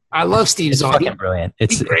Zahn. I love Steve It's Zahn. fucking brilliant.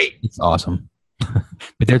 It's great. It's awesome.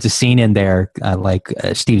 But there's a scene in there,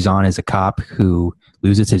 Steve Zahn is a cop who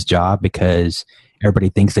loses his job because everybody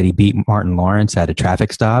thinks that he beat Martin Lawrence at a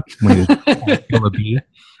traffic stop when he was trying to kill a bee.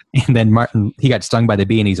 And then Martin, he got stung by the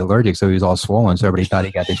bee and he's allergic, so he was all swollen. So everybody thought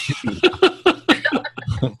he got this shit beat.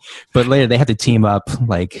 But later they have to team up,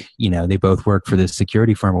 they both work for this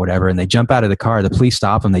security firm or whatever, and they jump out of the car. The police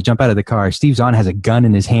stop them. They jump out of the car. Steve Zahn has a gun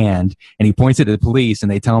in his hand, and he points it at the police,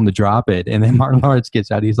 and they tell him to drop it. And then Martin Lawrence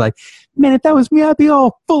gets out. He's like, man, if that was me, I'd be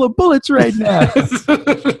all full of bullets right now.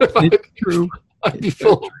 It's true. I'd be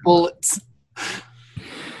full of bullets.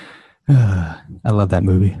 I love that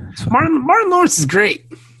movie. Martin Lawrence is great.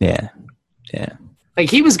 Yeah. Like,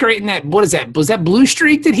 he was great in that. What is that? Was that Blue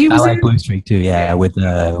Streak that he I was like in? Blue Streak too. Yeah, with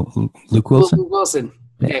Luke Wilson. Luke Wilson.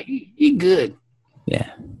 Yeah, he good. Yeah.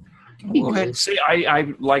 He Go ahead good. and say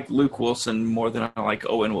I like Luke Wilson more than I like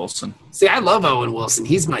Owen Wilson. See, I love Owen Wilson.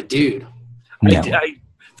 He's my dude. Yeah.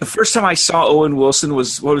 The first time I saw Owen Wilson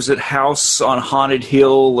was, what was it, House on Haunted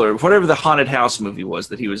Hill or whatever the haunted house movie was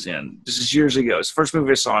that he was in. This is years ago. It's the first movie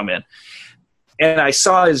I saw him in. And I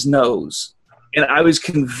saw his nose. And I was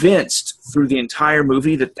convinced through the entire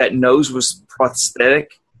movie that nose was prosthetic.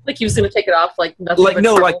 Like he was going to take it off like nothing. Like, but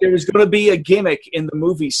no, trouble. like there was going to be a gimmick in the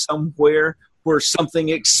movie somewhere where something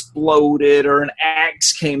exploded or an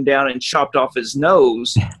axe came down and chopped off his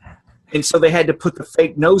nose. And so they had to put the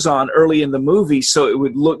fake nose on early in the movie so it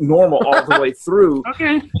would look normal all the way through.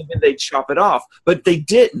 Okay. And then they'd chop it off. But they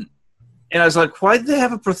didn't. And I was like, why did they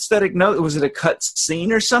have a prosthetic nose? Was it a cut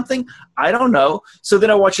scene or something? I don't know. So then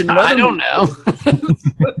I watch another I don't movie. know.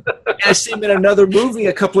 And I see him in another movie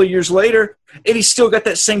a couple of years later, and he's still got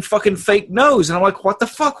that same fucking fake nose. And I'm like, what the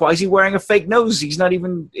fuck? Why is he wearing a fake nose? He's not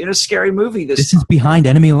even in a scary movie This is behind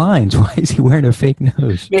enemy lines. Why is he wearing a fake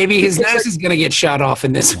nose? Maybe his nose is going to get shot off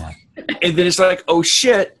in this one. And then it's like, oh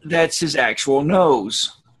shit, that's his actual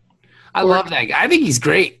nose. I love that guy. I think he's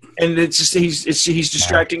great. And it's just he's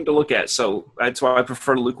distracting to look at. So that's why I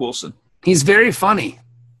prefer Luke Wilson. He's very funny.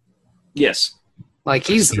 Yes. Like,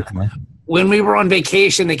 when we were on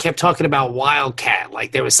vacation, they kept talking about Wildcat.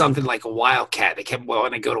 Like, there was something like a Wildcat. They kept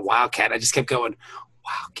wanting to go to Wildcat. I just kept going,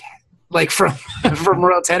 Wildcat. Like, from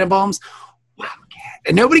Royal Tenenbaums, Wildcat.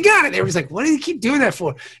 And nobody got it. They were just like, what do you keep doing that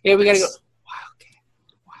for? Yeah, we got to go,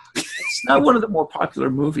 Wildcat. It's not one of the more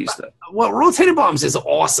popular movies, though. Well, Royal Tenenbaums is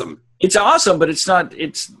awesome. It's awesome, but it's not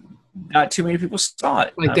too many people saw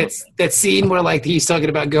it. Like that scene where like he's talking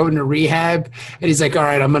about going to rehab, and he's like, "All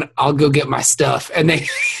right, I'll go get my stuff." And they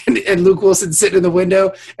and Luke Wilson's sitting in the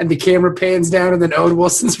window, and the camera pans down, and then Owen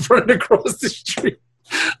Wilson's running across the street.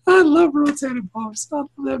 I love Royal Tenenbaums. I love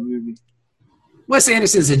that movie. Wes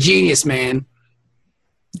Anderson's a genius, man.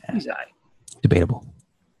 He's Debatable.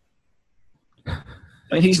 I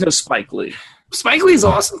mean, he's no Spike Lee. Spike Lee is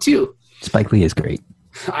awesome too. Spike Lee is great.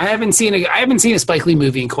 I haven't seen a Spike Lee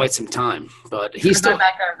movie in quite some time, but he's still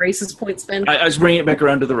back on racist points. Then I was bringing it back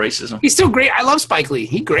around to the racism. he's still great. I love Spike Lee.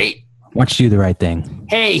 He's great. Why don't you do the right thing?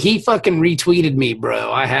 Hey, he fucking retweeted me,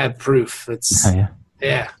 bro. I have proof. It's Oh,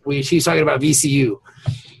 yeah. yeah. She's talking about VCU.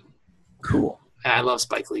 Cool. I love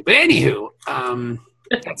Spike Lee. But anywho,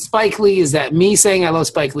 Spike Lee is that me saying I love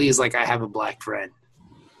Spike Lee is like I have a black friend.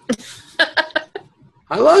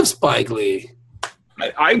 I love Spike Lee.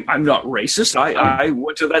 I'm not racist. I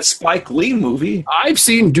went to that Spike Lee movie. I've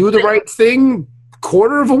seen Do the Right Thing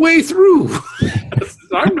quarter of a way through.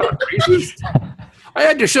 I'm not racist. I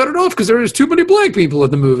had to shut it off because there was too many black people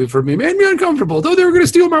in the movie for me. Made me uncomfortable. Though they were going to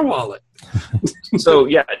steal my wallet. So,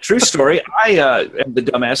 yeah, true story. I am the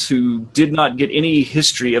dumbass who did not get any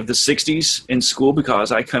history of the 60s in school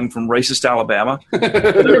because I come from racist Alabama. They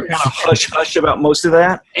were kind of hush-hush about most of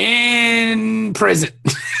that. In prison.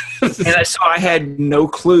 So I had no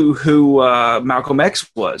clue who Malcolm X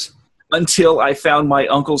was until I found my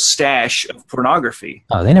uncle's stash of pornography.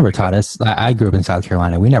 Oh, they never taught us. I grew up in South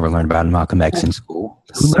Carolina. We never learned about Malcolm X in school.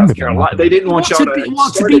 South Carolina. They didn't want y'all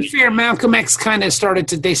to be fair, Malcolm X kind of started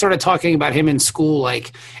talking about him in school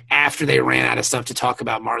like after they ran out of stuff to talk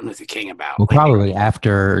about Martin Luther King about. Well, probably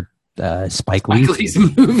after Spike Lee's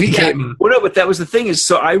movie came out. Well, no, but that was the thing is,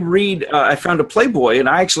 so I found a Playboy and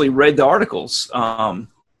I actually read the articles.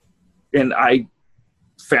 And I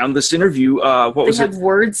found this interview. What was it? They have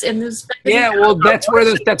words in this. Yeah, well, that's where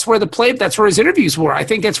his interviews were. I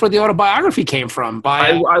think that's where the autobiography came from.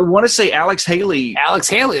 By I want to say Alex Haley. Alex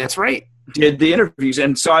Haley, that's right. Did the interviews,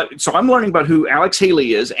 and so I'm learning about who Alex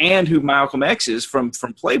Haley is and who Malcolm X is from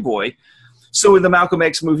Playboy. So when the Malcolm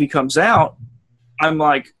X movie comes out, I'm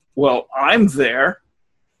like, well, I'm there,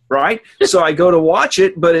 right? So I go to watch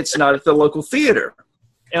it, but it's not at the local theater,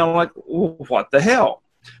 and I'm like, well, what the hell?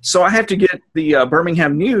 So I have to get the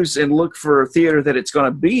Birmingham News and look for a theater that it's going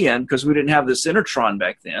to be in because we didn't have the Cinetron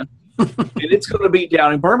back then. And it's going to be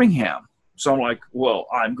down in Birmingham. So I'm like, well,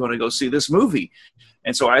 I'm going to go see this movie.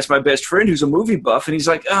 And so I asked my best friend who's a movie buff, and he's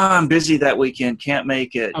like, I'm busy that weekend. Can't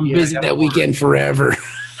make it. I'm busy that weekend forever.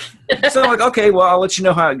 So I'm like, okay, well, I'll let you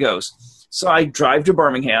know how it goes. So I drive to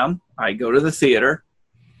Birmingham. I go to the theater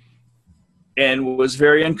and was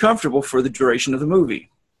very uncomfortable for the duration of the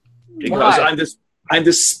movie. Because I'm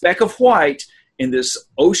this speck of white in this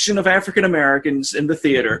ocean of African Americans in the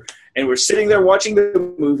theater, and we're sitting there watching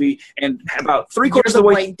the movie, and about three-quarters of the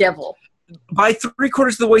way, white devil. By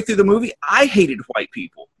three-quarters of the way through the movie, I hated white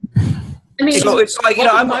people. I mean, So it's like,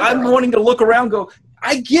 I'm wanting to look around and go,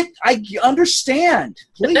 I understand.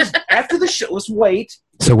 Please, after the show, let's wait.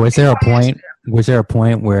 So was there a point? Was there a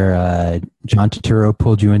point where John Turturro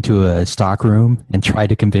pulled you into a stock room and tried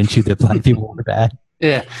to convince you that black people were bad?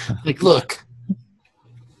 Yeah, like look.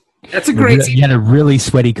 That's a great scene. You had a really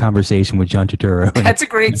sweaty conversation with John Turturro. That's a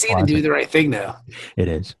great scene to do the right thing, though. It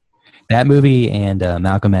is. That movie and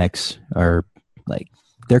Malcolm X are like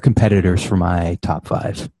they're competitors for my top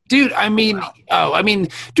 5. Dude, I mean,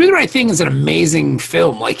 Do the Right Thing is an amazing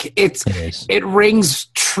film. Like it rings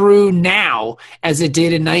true now as it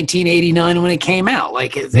did in 1989 when it came out.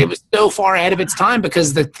 Like it was so far ahead of its time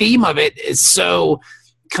because the theme of it is so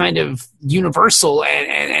kind of universal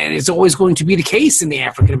and it's always going to be the case in the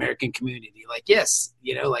African American community. Like, yes,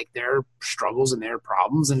 like their struggles and their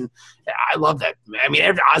problems, and I love that. I mean,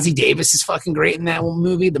 Ozzie Davis is fucking great in that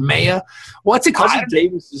movie. The Mayor, what's it called? Ozzie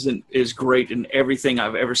Davis is great in everything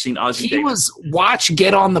I've ever seen. Ozzie Davis. Watch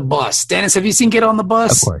Get on the Bus. Dennis, have you seen Get on the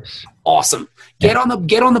Bus? Of course. Awesome. Get on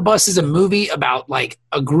the Bus is a movie about like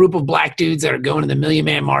a group of black dudes that are going to the Million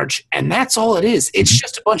Man March, and that's all it is. It's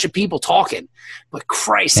just a bunch of people talking. But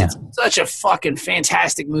Christ, it's such a fucking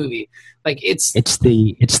fantastic movie. Like it's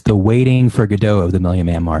the Waiting for Godot of the Million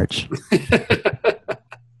Man March.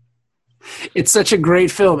 It's such a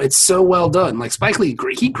great film. It's so well done. Like Spike Lee,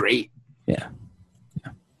 he great. Yeah.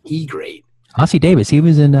 He great. Ozzie Davis, he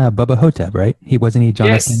was in Bubba Hotep, right? He wasn't John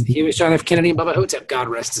F. Kennedy? He was John F. Kennedy and Bubba Hotep. God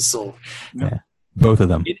rest his soul. Yeah, both of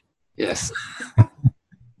them. Yes.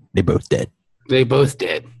 They both dead. They both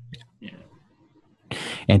did. Yeah.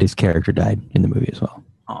 And his character died in the movie as well.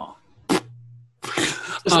 Oh.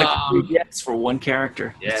 It's like 3 deaths for one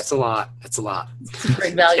character. Yeah, it's a lot. It's a lot. It's a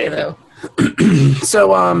great value, though.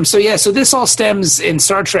 So this all stems in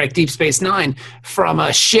Star Trek Deep Space Nine from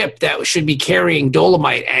a ship that should be carrying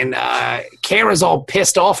dolomite, and Kara's all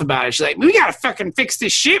pissed off about it. She's like, "We gotta fucking fix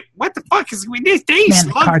this ship. What the fuck is with this thing?" Man,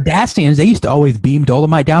 the Cardassians, they used to always beam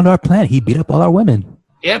dolomite down to our planet. He beat up all our women.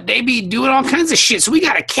 Yep, they be doing all kinds of shit. So we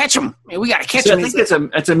gotta catch them. We gotta catch them. I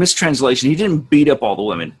think that's a mistranslation. He didn't beat up all the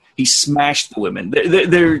women. He smashed the women.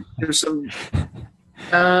 There's some.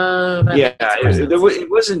 It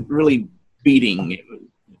wasn't really beating.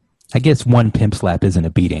 I guess one pimp slap isn't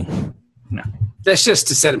a beating. No, that's just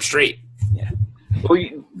to set him straight. Yeah. Well,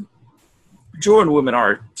 Jordan women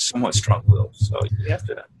are somewhat strong-willed, so you have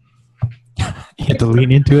to. You have to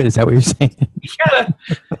lean into it. Is that what you're saying?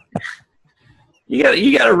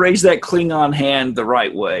 You gotta raise that Klingon hand the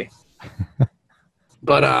right way.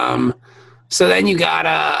 But so then you got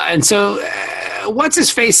and so what's his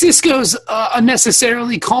face? Cisco's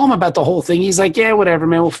unnecessarily calm about the whole thing. He's like, yeah, whatever,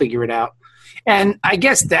 man, we'll figure it out. And I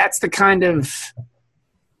guess that's the kind of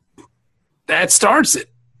that starts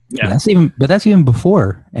it. Yeah. That's even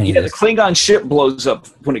before any Yeah, of the this. Klingon ship blows up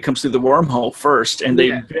when it comes through the wormhole first, and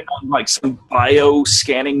they've been on like some bio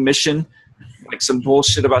scanning mission, like some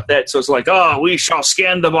bullshit about that. So it's like, oh, we shall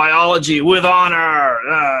scan the biology with honor,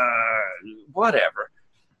 whatever.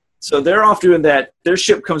 So they're off doing that. Their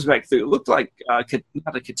ship comes back through. It looked like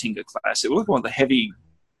not a Katinga class. It looked like one of the heavy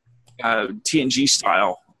TNG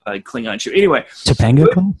style Klingon ship. Anyway, Topanga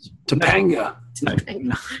class? Topanga.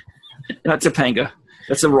 not Topanga.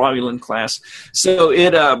 That's a Romulan class. So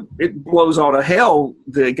it blows all to hell.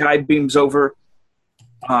 The guy beams over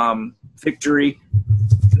Victory,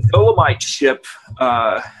 the Dolomite ship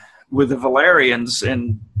with the Valerians,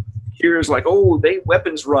 and Kira's like, oh, they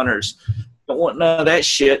weapons runners. Don't want none of that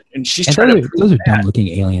shit. And she's And trying to prove those are that. dumb-looking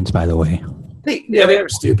aliens, by the way. They were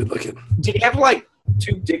stupid looking. Did he have like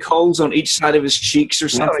 2 dick holes on each side of his cheeks or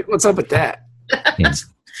So, something? like, what's up with that? Yeah.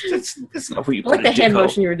 That's not what you I like put the a dick hand hole.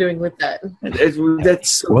 motion you were doing with that.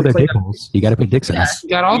 That's Well, they're dick holes. You got to put dicks in. Yeah.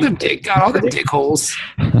 Got all them dick holes.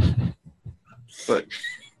 But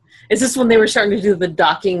Is this when they were starting to do the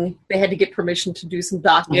docking? They had to get permission to do some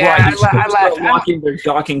docking. Yeah, right, I laughed. locking their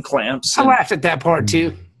docking clamps. I and laughed at that part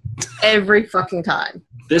too. Every fucking time.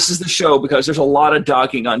 This is the show because there's a lot of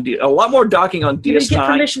docking on a lot more docking on You didn't get DS9.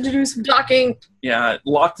 permission to do some docking. Yeah,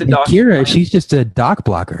 lock the And docking. Kira, she's just a dock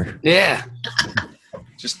blocker. Yeah.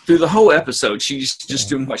 Just through the whole episode, she's just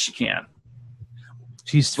doing what she can.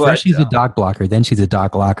 First she's a dock blocker, then she's a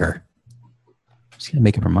dock locker. She's gonna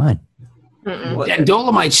make up her mind. Mm-mm. And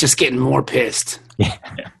Dolomite's just getting more pissed. Yeah.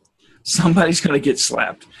 Somebody's going to get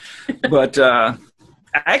slapped. But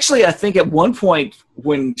actually, I think at one point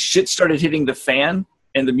when shit started hitting the fan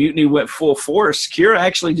and the mutiny went full force, Kira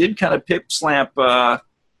actually did kind of pip slap,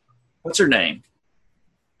 what's her name?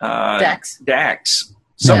 Dax. Dax.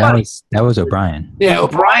 No, Somebody. that was O'Brien. Yeah,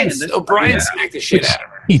 O'Brien Yeah. smacked the shit out of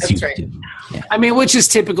her. He's That's used right. to. I mean, which is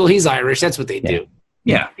typical. He's Irish. That's what they do.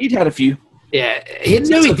 Yeah, he'd had a few. Yeah, he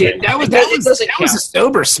didn't. That was doesn't a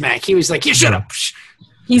sober smack. He was like, "You shut up."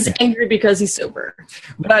 He's angry because he's sober.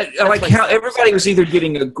 But I like what how he everybody was either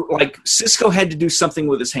getting like Cisco had to do something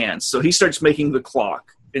with his hands, so he starts making the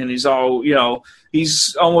clock, and he's all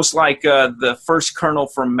he's almost like the first colonel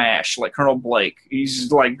from MASH, like Colonel Blake.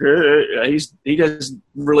 He's like he doesn't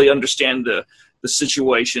really understand the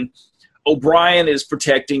situation. O'Brien is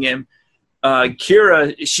protecting him.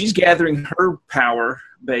 Kira, she's gathering her power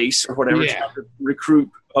base or whatever to recruit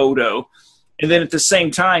Odo, and then at the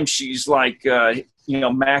same time she's like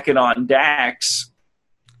macking on Dax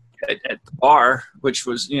at the bar, which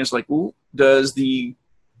was it's like, ooh, does the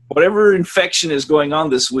whatever infection is going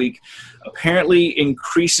on this week apparently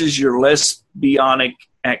increases your lesbianic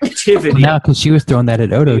activity. No, because she was throwing that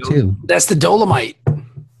at Odo too. That's the Dolomite.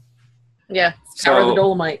 Yeah. Power of the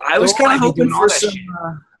Dolomite. I was kind of Dolomite be hoping doing all for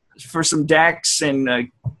that for some Dax and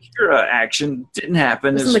Kira action. Didn't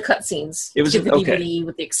happen. This is the cutscenes. It was- Get the okay. DVD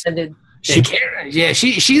with the extended. She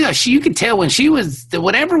you could tell when she was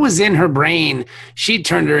whatever was in her brain, she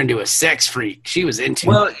turned her into a sex freak. She was into.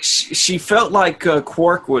 Well, she felt like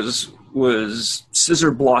Quark was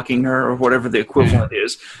scissor blocking her or whatever the equivalent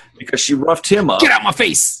is, because she roughed him up. Get out my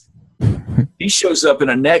face. He shows up in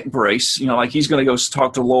a neck brace, like he's going to go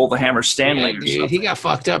talk to Lowell the Hammer Stanley Yeah, or dude, something. he got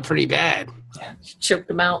fucked up pretty bad. Choked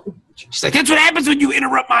him out. She's like, that's what happens when you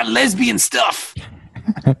interrupt my lesbian stuff.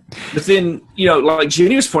 But then, like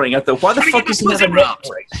Jenny was pointing out, though, why the fuck Trying to does he get have a my neck pussy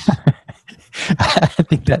brace? I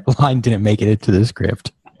think that line didn't make it into the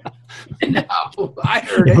script. No, I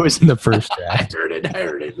heard It it. was in the first I draft. heard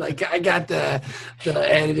it. Like I got the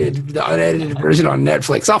unedited version on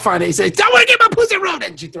Netflix. I'll find it. He says, "I want to get my pussy rubbed,"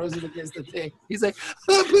 and she throws it against the thing. He's like,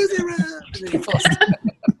 "Oh, pussy rubbed." And then he falls down.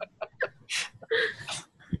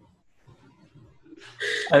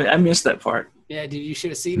 I missed that part. Yeah, dude, you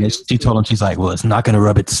should have seen And it. she told him, she's like, well, it's not going to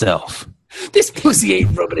rub itself. This pussy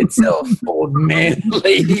ain't rubbing itself, old man,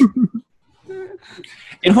 lady.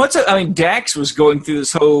 And Dax was going through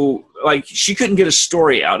this whole, she couldn't get a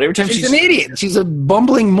story out. Every time She's an idiot. She's a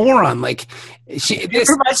bumbling moron. Like, it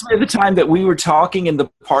reminds me of the time that we were talking in the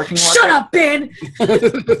parking lot. Shut up, Ben!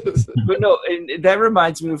 But no, and that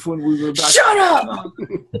reminds me of when we were about Shut up!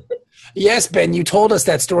 Yes, Ben, you told us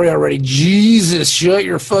that story already. Jesus, shut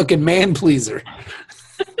your fucking man pleaser.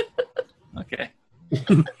 Okay.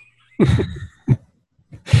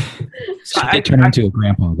 She did turn into a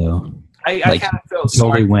grandpa, though. I Like, kind of felt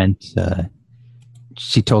Totally sorry.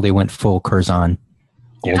 she totally went full Curzon.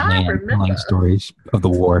 Old Yeah, I man remember. telling stories of the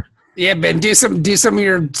war. Yeah, Ben, do some of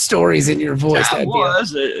your stories in your voice. I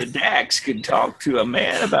was Dax could talk to a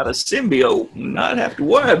man about a symbiote and not have to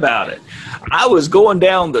worry about it. I was going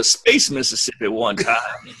down the Space Mississippi one time.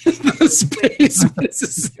 The Space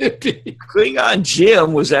Mississippi. Klingon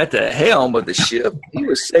Jim was at the helm of the ship. He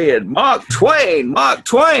was saying, Mark Twain.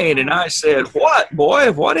 And I said, what,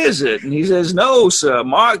 boy? What is it? And he says, no, sir,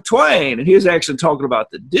 Mark Twain. And he was actually talking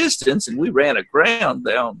about the distance, and we ran aground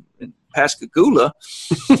down in Pascagoula.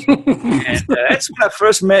 And that's when I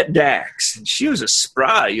first met Dax. And she was a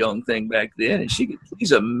spry young thing back then, and she could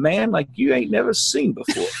please a man like you ain't never seen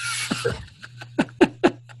before.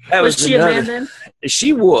 That Was she a man then?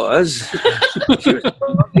 She was.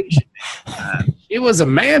 It was a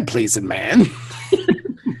man-pleasing man.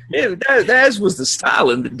 That was the style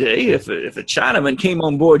in the day. If a Chinaman came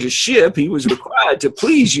on board your ship, he was required to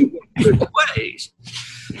please you in good ways.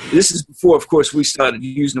 This is before, of course, we started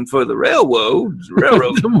using them for the railroad. The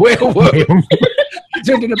railroad.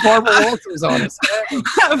 Turned into Barbara Walters on us.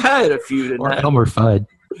 I've had a few tonight. Or Elmer Fudd.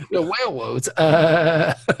 The railroads.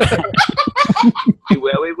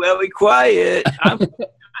 Well, quiet. I'm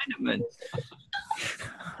Chinaman.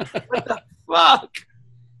 What the fuck?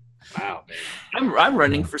 Wow, man. I'm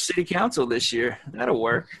running for city council this year. That'll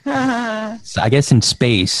work. So I guess in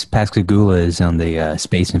space, Pascagoula is on the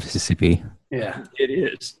space Mississippi. Yeah, It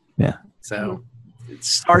is. Yeah. so... It's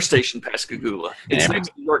Star Station Pascagoula. It's Yeah. next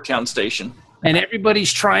to Yorktown Station. And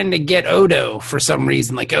everybody's trying to get Odo for some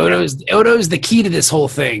reason. Like Odo's the key to this whole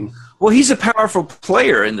thing. Well, he's a powerful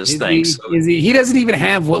player in this thing. So He doesn't even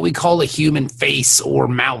have what we call a human face or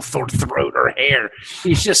mouth or throat or hair.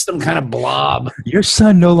 He's just some kind of blob. Your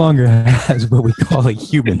son no longer has what we call a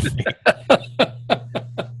human face.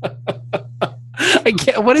 I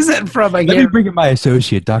can't, what is that from? I Let me can't. bring in my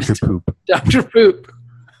associate, Dr. Poop. Dr. Poop.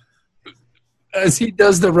 As he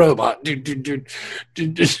does the robot. That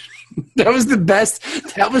was the best.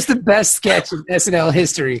 That was the best sketch in SNL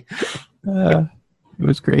history. It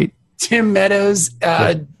was great. Tim Meadows,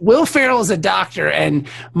 Will Ferrell is a doctor, and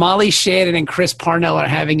Molly Shannon and Chris Parnell are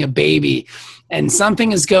having a baby, and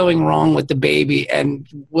something is going wrong with the baby, and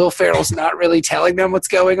Will Ferrell's not really telling them what's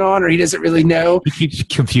going on, or he doesn't really know. He keeps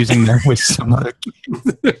confusing them with some other.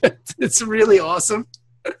 It's really awesome.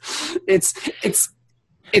 It's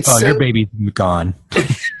Oh, so, your baby's gone.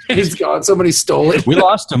 he's gone. Somebody stole it. We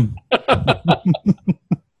lost him.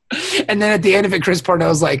 And then at the end of it, Chris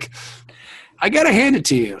Parnell's like, I got to hand it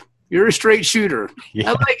to you. You're a straight shooter.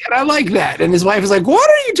 Yeah. I like that. And his wife is like, what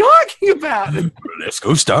are you talking about? And, Let's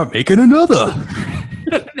go start making another.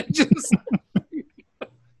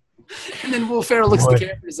 and then Will Ferrell looks at the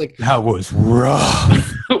camera and he's like, That was rough.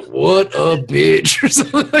 what a bitch, or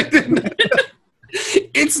something like that.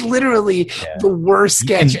 It's literally the worst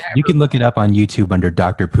sketch ever. You can look it up on YouTube under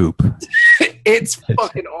Dr. Poop. It's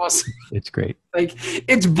fucking awesome. It's great. Like,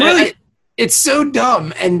 it's brilliant. It's so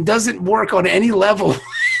dumb and doesn't work on any level.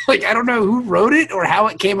 Like, I don't know who wrote it or how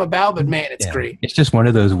it came about, but man, it's great. It's just one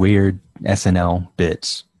of those weird SNL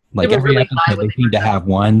bits. Like They were every really episode, high they when they seem were to have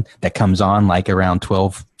one that comes on like around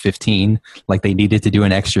 12:15. Like they needed to do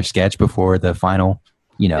an extra sketch before the final,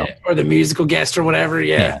 Or the musical guest or whatever.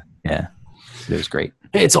 Yeah. Yeah. It was great.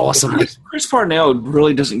 It's awesome. Chris Parnell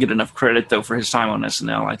really doesn't get enough credit though for his time on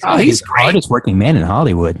SNL. I think. Oh, he's the great. hardest working man in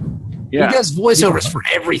Hollywood. Yeah. He does voiceovers for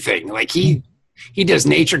everything. Like he does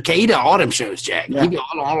Nature K. He does all them shows, Jack. Yeah. He does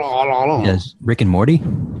all. He does Rick and Morty.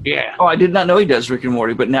 Yeah. Oh, I did not know he does Rick and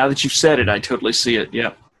Morty, but now that you've said it, I totally see it.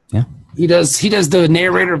 Yeah. Yeah. He does the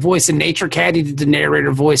narrator voice in Nature Cat. He did the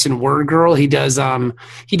narrator voice in Word Girl. He does some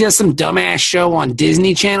dumbass show on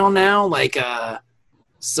Disney Channel now, like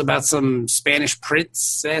it's about some Spanish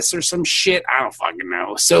princess or some shit. I don't fucking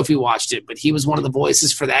know. Sophie watched it, but he was one of the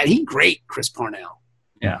voices for that. He great, Chris Parnell.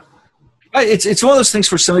 Yeah. It's one of those things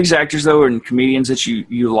for some of these actors though, and comedians that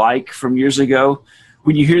you like from years ago.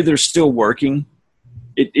 When you hear they're still working,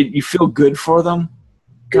 you feel good for them.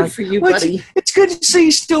 Good Like, for you, well, buddy. It's good to see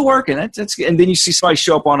he's still working. That's good. And then you see somebody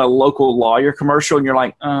show up on a local lawyer commercial, and you're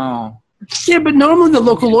like, oh. Yeah, but normally the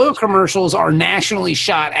local oil commercials are nationally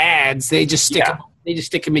shot ads. They just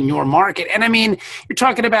stick them in your market. And I mean, you're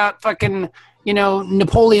talking about fucking,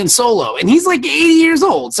 Napoleon Solo, and he's like 80 years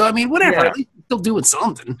old. So I mean, whatever. Yeah. At least he's still doing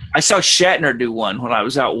something. I saw Shatner do one when I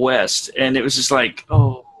was out west, and it was just like,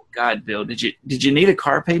 oh God, Bill, did you need a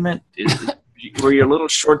car payment? Were you a little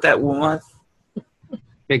short that month?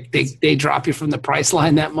 They drop you from the price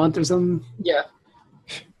line that month or something. Yeah.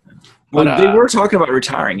 Well, But, they were talking about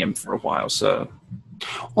retiring him for a while, so.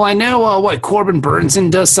 Well, I know Corbin Burnson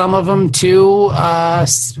does some of them too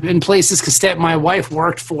in places because my wife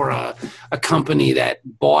worked for a company that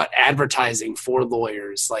bought advertising for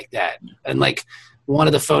lawyers like that. And like one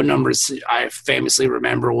of the phone numbers I famously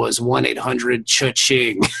remember was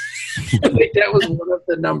 1-800-cha-ching. Like, that was one of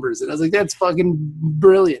the numbers, and I was like, "That's fucking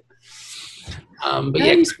brilliant." But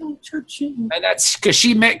yeah, and that's because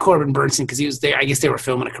she met Corbin Burnson because he was there. I guess they were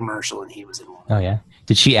filming a commercial, and he was in one. Oh yeah.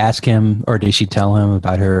 Did she ask him, or did she tell him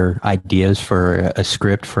about her ideas for a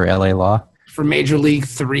script for L.A. Law? For Major League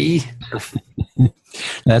 3.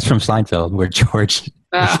 That's from Seinfeld, where George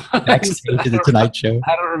backstage to the Tonight Show.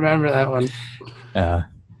 I don't remember that one.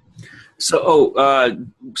 So,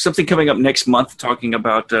 something coming up next month talking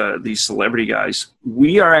about these celebrity guys.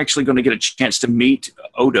 We are actually going to get a chance to meet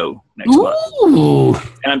Odo next month. Ooh.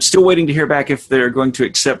 And I'm still waiting to hear back if they're going to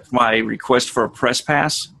accept my request for a press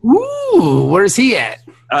pass. Ooh, where's he at?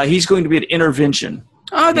 He's going to be at Intervention.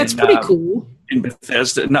 Oh, that's pretty cool. In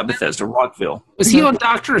Bethesda, not Bethesda, Rockville. Was he on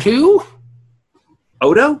Doctor Who?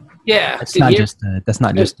 Odo? Yeah. That's not just.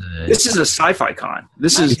 This is a sci-fi con.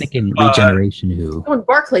 This I'm is thinking Regeneration Who. Oh, and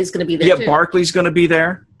Barclay's going to be there. Yeah, too. Barkley's going to be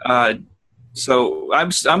there. So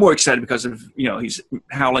I'm more excited because of he's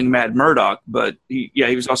Howling Mad Murdoch, but he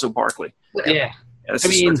was also Barkley. Yeah. That's I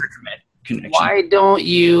mean, connection. why don't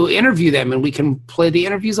you interview them and we can play the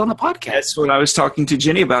interviews on the podcast? That's what I was talking to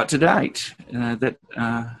Jenny about tonight.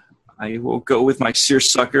 I will go with my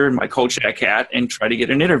seersucker and my Kolchak hat and try to get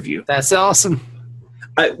an interview. That's awesome.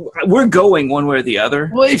 We're going one way or the other.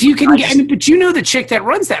 Well, if you can but you know the chick that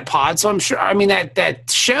runs that pod, so I'm sure, that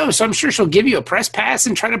show, so I'm sure she'll give you a press pass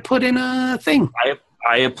and try to put in a thing.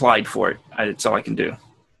 I applied for it. That's all I can do.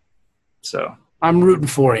 So I'm rooting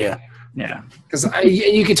for you. Yeah. Because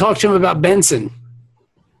you could talk to him about Benson.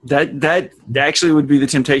 That actually would be the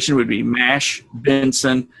temptation, would be MASH,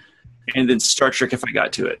 Benson, and then Star Trek if I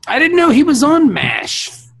got to it. I didn't know he was on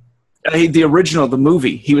MASH. The original, the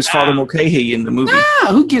movie. He was Father Mulcahy in the movie.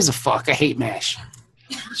 Who gives a fuck? I hate MASH.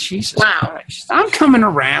 Jesus Christ. I'm coming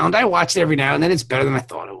around. I watch it every now and then. It's better than I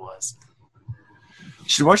thought it was. You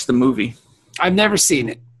should watch the movie. I've never seen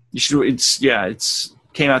it. You should. It's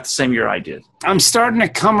came out the same year I did. I'm starting to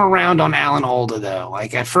come around on Alan Alda, though.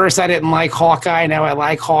 Like, at first I didn't like Hawkeye. Now I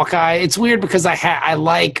like Hawkeye. It's weird because I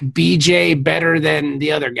like BJ better than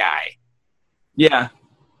the other guy. Yeah.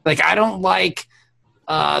 Like, I don't like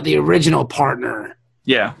the original partner.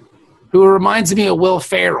 Yeah. Who reminds me of Will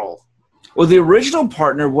Ferrell. Well, the original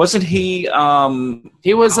partner, wasn't he?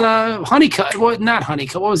 He was Honeycutt. Well, not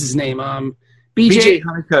Honeycutt. What was his name? BJ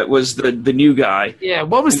Honeycutt was the new guy. Yeah,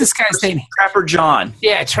 what was this guy's name? Trapper John.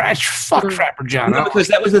 Yeah, fuck Trapper John. No, because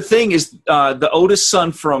that was the thing is the oldest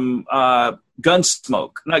son from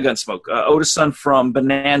Gunsmoke. Not Gunsmoke. Oldest son from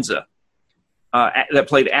Bonanza that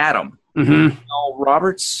played Adam. Mm-hmm. Noel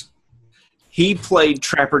Roberts. He played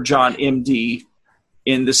Trapper John MD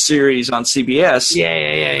in the series on CBS. Yeah.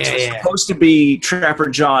 It's supposed to be Trapper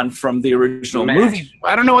John from the original movie.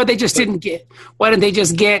 I don't know why they just didn't get. Why didn't they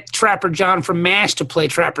just get Trapper John from MASH to play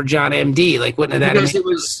Trapper John MD? Like, wouldn't that? Because it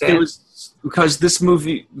was because this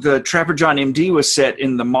movie, the Trapper John MD, was set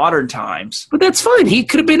in the modern times. But that's fine. He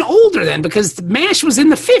could have been older then because the MASH was in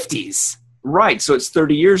the 50s. Right. So it's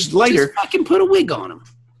 30 years later. Just fucking put a wig on him.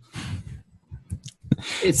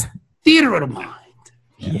 It's theater of the mind.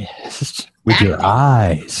 Yes. With your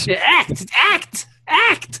eyes.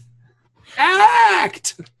 Act.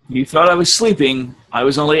 You thought I was sleeping. I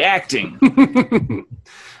was only acting.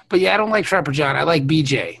 But yeah, I don't like Trapper John. I like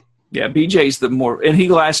BJ. Yeah, BJ's the more, and he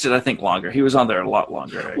lasted, I think, longer. He was on there a lot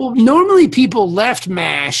longer. Right? Well, normally people left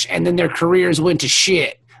MASH and then their careers went to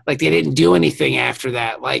shit. Like, they didn't do anything after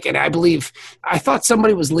that. Like, and I thought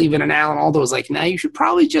somebody was leaving, and Alan Alda was like, "No, you should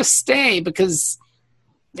probably just stay because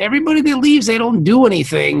everybody that leaves, they don't do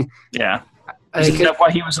anything." Yeah. Isn't that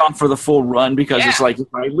why he was on for the full run? Because it's like, if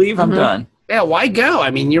I leave, I'm done. Yeah, why go? I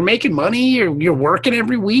mean, you're making money. You're working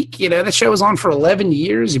every week. You know, that show was on for 11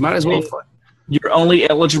 years. You might as well. You're only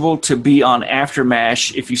eligible to be on After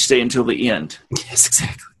MASH if you stay until the end. Yes,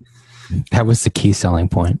 exactly. That was the key selling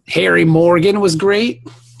point. Harry Morgan was great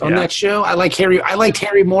on that show. I liked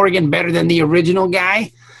Harry Morgan better than the original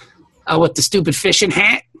guy with the stupid fishing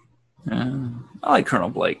hat. I like Colonel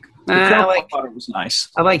Blake. I thought it was nice.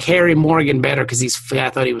 I like Harry Morgan better because I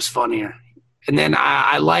thought he was funnier. And then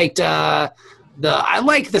I liked the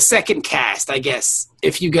second cast, I guess,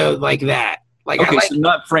 if you go like that. Like, so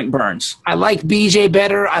not Frank Burns. I like BJ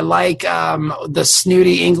better. I like the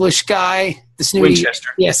snooty English guy. Winchester.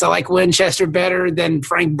 Yes, I like Winchester better than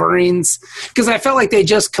Frank Burns because I felt like they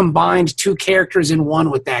just combined two characters in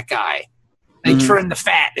one with that guy. They trimmed the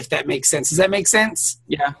fat, if that makes sense. Does that make sense?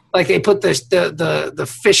 Yeah. Like, they put the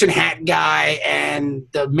fishing hat guy and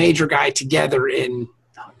the major guy together in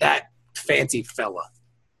that fancy fella.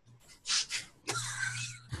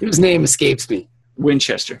 Whose name escapes me.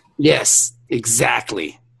 Winchester. Yes,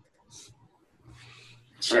 exactly.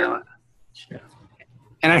 Sure.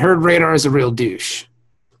 And I heard Radar is a real douche.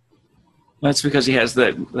 That's because he has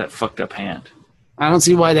that fucked up hand. I don't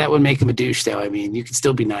see why that would make him a douche, though. I mean, you could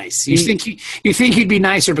still be nice. You think he'd be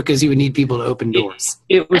nicer because he would need people to open doors?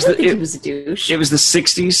 It was I don't think he was a douche. It was the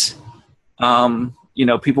 60s.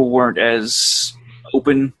 People weren't as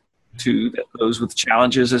open to those with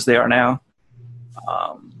challenges as they are now.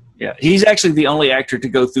 He's actually the only actor to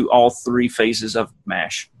go through all three phases of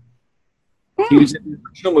MASH. He was in the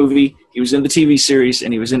original movie, he was in the TV series,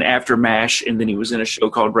 and he was in After MASH, and then he was in a show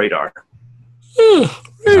called Radar.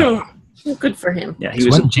 Yeah. Good for him. Yeah, he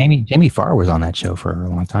was in Jamie Farr was on that show for a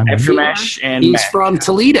long time. After wasn't MASH and He's MASH. from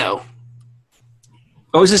Toledo.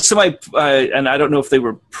 Oh, is this somebody? And I don't know if they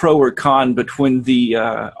were pro or con, but when the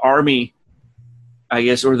Army, I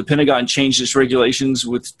guess, or the Pentagon changed its regulations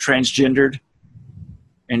with transgendered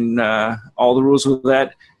and all the rules with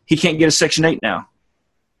that, he can't get a Section 8 now.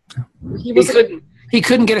 He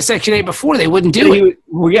couldn't get a Section 8 before. They wouldn't do it.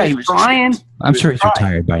 He was Brian. I'm sure he's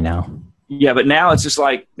retired by now. Yeah, but now it's just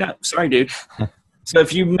like, no, sorry, dude. So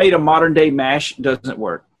if you made a modern day MASH, it doesn't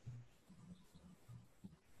work.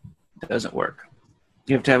 It doesn't work.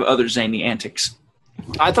 You have to have other zany antics.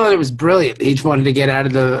 I thought it was brilliant. He just wanted to get out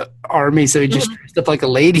of the Army, so he just dressed up like a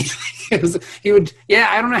lady. I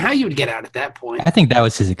don't know how you would get out at that point. I think that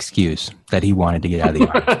was his excuse, that he wanted to get out of the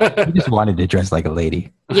army. He just wanted to dress like a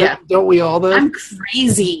lady. Yeah. Don't we all, though? I'm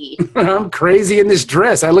crazy. I'm crazy in this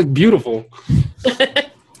dress. I look beautiful.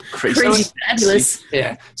 Crazy fabulous.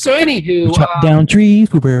 Yeah. So, anywho. Chop down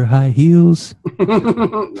trees, we wear high heels.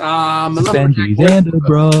 Suspendies and a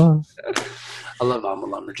bra. I love I'm a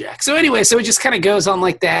Lumberjack. So anyway, so it just kind of goes on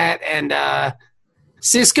like that, and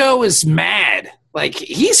Cisco is mad. Like,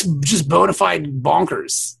 he's just bona fide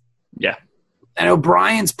bonkers. Yeah. And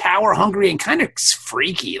O'Brien's power hungry and kind of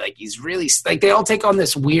freaky. Like, he's really, like, they all take on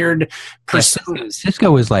this weird personas.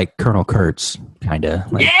 Cisco is like Colonel Kurtz, kind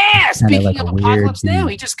of. Like, Yeah, speaking like of a weird Apocalypse Now,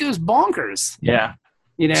 dude. he just goes bonkers. Yeah.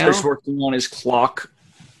 You know? Starts working on his clock.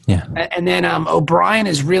 Yeah. And then O'Brien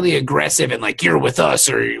is really aggressive and like, you're with us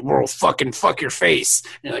or we'll fucking fuck your face.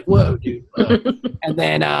 And you're like, whoa, dude. And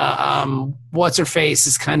then what's-her-face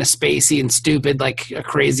is kind of spacey and stupid, like a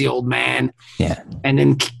crazy old man. Yeah. And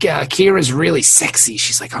then Kira's really sexy.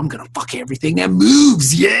 She's like, I'm going to fuck everything that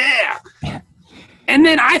moves. Yeah. And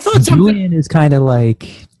then I thought something. Julian is kind of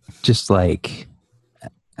like, just like,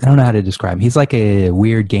 I don't know how to describe him. He's like a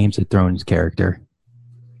weird Games of Thrones character.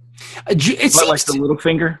 It seems Like the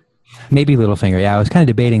Littlefinger? Maybe Littlefinger. Yeah, I was kind of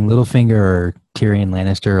debating Littlefinger or Tyrion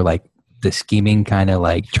Lannister, like the scheming kind of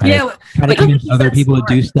like trying to convince other people to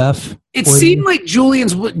do stuff. It seemed like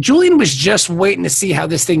Julian was just waiting to see how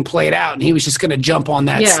this thing played out, and he was just going to jump on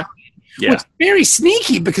that. Yeah. Yeah. Which is very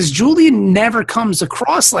sneaky because Julian never comes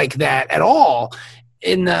across like that at all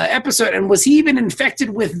in the episode. And was he even infected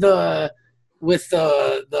with the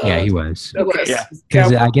Yeah, he was. Okay. Yeah.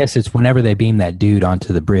 Because I guess it's whenever they beam that dude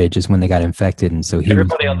onto the bridge is when they got infected, and so he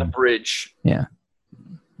Everybody on the bridge. Yeah.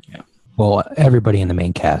 Well, everybody in the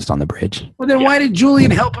main cast on the bridge. Well, then why did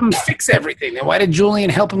Julian help him fix everything? Then why did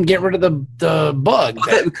Julian help him get rid of the bug?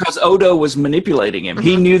 Because Odo was manipulating him.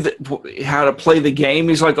 He knew how to play the game.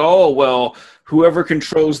 He's like, oh, well, whoever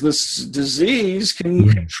controls this disease can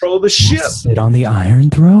control the ship. Sit on the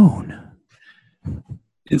Iron Throne.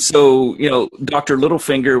 And so, Dr.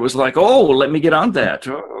 Littlefinger was like, oh, well, let me get on that.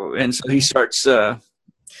 Oh, and so he starts...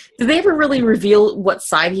 Did they ever really reveal what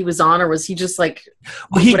side he was on, or was he just like...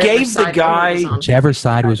 Well, he whatever gave the side guy... he was on? Whichever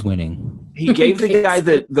side was winning. He gave the guy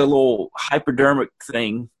the little hypodermic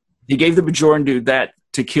thing. He gave the Bajoran dude that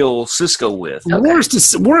to kill Cisco with. Worst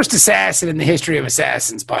assassin in the history of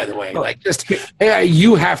assassins, by the way. Like, just, hey,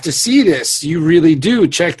 you have to see this. You really do.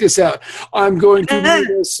 Check this out. I'm going to move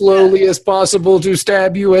as slowly as possible to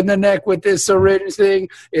stab you in the neck with this syringe thing.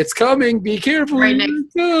 It's coming. Be careful. Right Here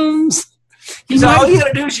it comes. He's all you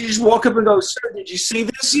gotta do is you just walk up and go, sir, did you see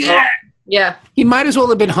this? Yeah. Yeah. He might as well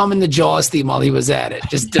have been humming the Jaws theme while he was at it.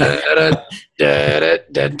 Just He actually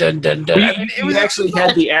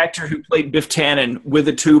had the actor who played Biff Tannen with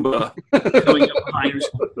a tuba going up behind him.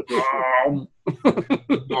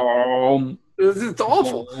 It's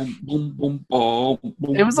awful.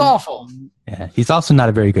 It was awful. Yeah, he's also not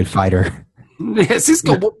a very good fighter. Yeah,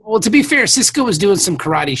 Cisco. Well, to be fair, Cisco was doing some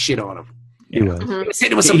karate shit on him. He was. He was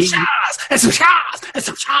hitting with some shots and some shots and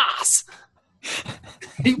some shots.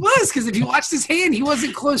 He was, because if you watched his hand, he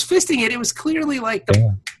wasn't close fisting it. It was clearly like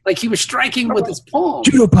like he was striking with his palm.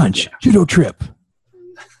 Judo punch, judo trip.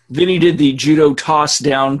 Then he did the judo toss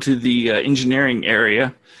down to the engineering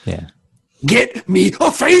area. Yeah. Get me a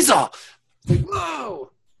phaser. Like,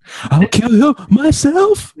 whoa. I'll kill him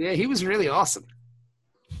myself. Yeah, he was really awesome.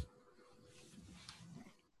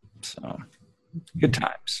 So, good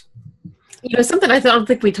times. Something I don't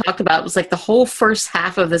think we talked about was like the whole first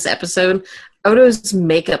half of this episode. Odo's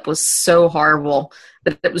makeup was so horrible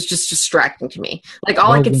that it was just distracting to me. Like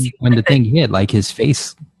all I could see when the thing hit, like his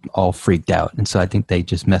face all freaked out, and so I think they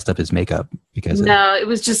just messed up his makeup because no, it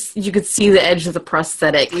was just you could see the edge of the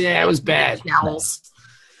prosthetic. Yeah, it was bad. Jowls.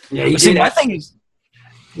 Yeah, you See, my thing is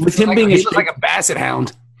with him being he looks like a basset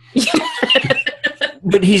hound.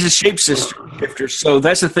 but he's a shapeshifter. So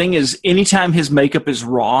that's the thing is, anytime his makeup is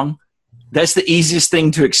wrong, that's the easiest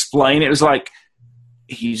thing to explain. It was like,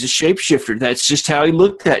 he's a shapeshifter. That's just how he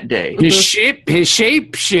looked that day. His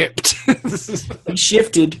shape shipped. He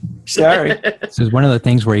shifted. Sorry. So it's one of the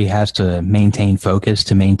things where he has to maintain focus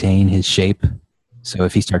to maintain his shape. So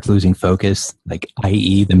if he starts losing focus, like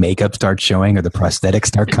i.e. the makeup starts showing or the prosthetics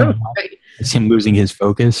start coming off, it's him losing his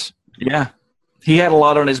focus. Yeah. He had a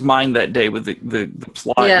lot on his mind that day with the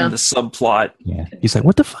plot and the subplot. Yeah. He's like,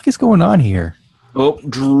 what the fuck is going on here? Oh,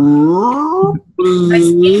 Drew. My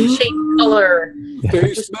skin shape color.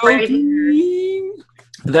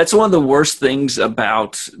 That's one of the worst things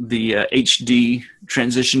about the HD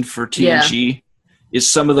transition for TNG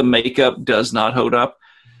is some of the makeup does not hold up.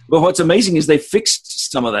 But what's amazing is they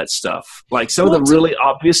fixed some of that stuff. Like some of the really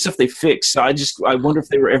obvious stuff they fixed. So I wonder if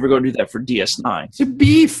they were ever going to do that for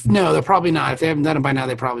DS9. No, they're probably not. If they haven't done it by now,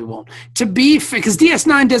 they probably won't. Because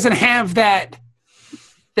DS9 doesn't have that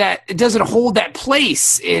it doesn't hold that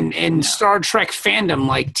place in Star Trek fandom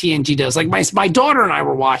like TNG does. Like my daughter and I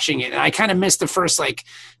were watching it, and I kind of missed the first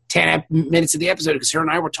 10 minutes of the episode because her and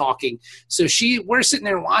I were talking. So we're sitting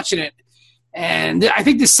there watching it, and I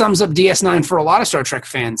think this sums up DS9 for a lot of Star Trek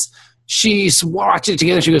fans. She's watching it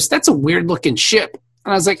together. She goes, "That's a weird looking ship."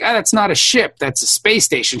 And I was like, that's not a ship. That's a space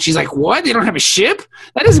station. She's like, what? They don't have a ship?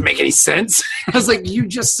 That doesn't make any sense. I was like, you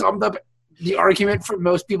just summed up the argument for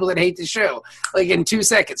most people that hate the show, in 2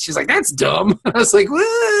 seconds. She's like, "That's dumb." I was like,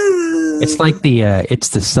 "Whoa." It's like it's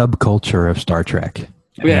the subculture of Star Trek.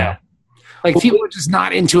 Yeah. People are just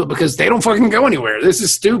not into it because they don't fucking go anywhere. This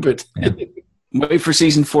is stupid. Yeah. Wait for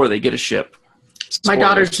season 4. They get a ship. My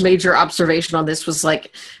daughter's major observation on this was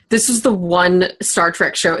this is the one Star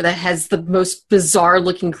Trek show that has the most bizarre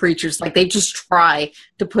looking creatures. They just try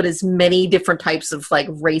to put as many different types of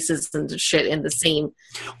races and shit in the same.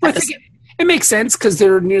 Well, I think it makes sense because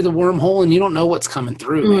they're near the wormhole and you don't know what's coming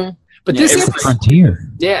through. Mm-hmm. But it's the frontier.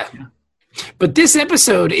 Yeah. But this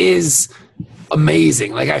episode is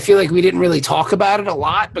amazing. I feel like we didn't really talk about it a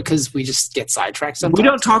lot because we just get sidetracked sometimes. We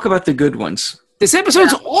don't talk about the good ones. This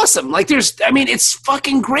episode's awesome. It's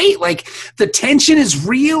fucking great. The tension is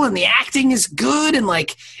real and the acting is good. And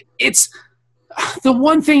it's the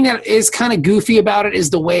one thing that is kind of goofy about it is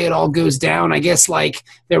the way it all goes down. I guess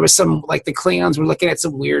there was some, the Klingons were looking at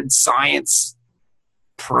some weird science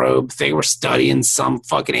probe. They were studying some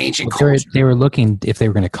fucking ancient culture. They were looking if they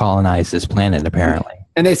were going to colonize this planet, apparently.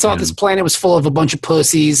 And they thought this planet was full of a bunch of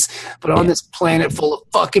pussies. But on this planet full of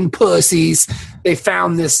fucking pussies, they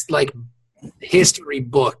found this, history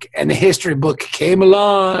book, and the history book came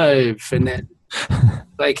alive and then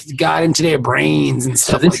got into their brains and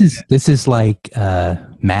stuff. So this is like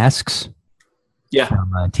Masks,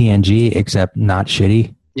 from TNG, except not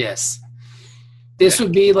shitty. Yes, this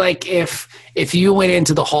would be if you went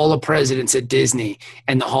into the Hall of Presidents at Disney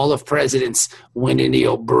and the Hall of Presidents went into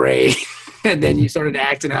your brain and then you started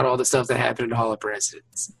acting out all the stuff that happened in the Hall of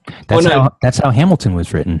Presidents. That's how Hamilton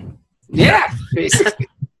was written. Yeah, basically.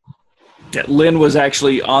 That Lynn was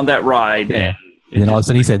actually on that ride. Yeah. And then all of a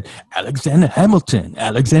sudden he said, Alexander Hamilton.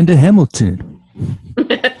 And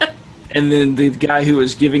then the guy who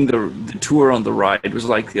was giving the tour on the ride was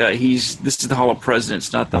like, this is the Hall of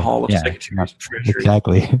Presidents, not the Hall of Secretaries of Treasury.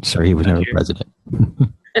 Exactly. Sorry, he was never president.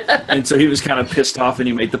 And so he was kind of pissed off and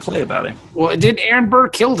he made the play about him. Well, Aaron Burr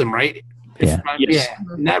killed him, right? Yeah. Yes. Yeah.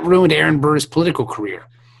 And that ruined Aaron Burr's political career.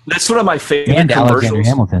 That's one of my favorite and commercials. Alexander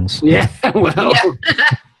Hamilton's. Yeah, well.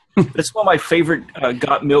 Yeah. That's one of my favorite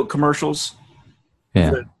Got Milk commercials.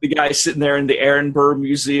 Yeah. The guy sitting there in the Aaron Burr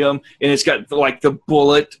Museum, and it's got the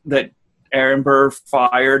bullet that Aaron Burr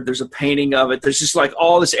fired. There's a painting of it. There's just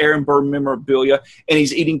all this Aaron Burr memorabilia, and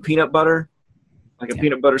he's eating peanut butter, a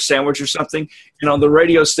peanut butter sandwich or something. And on the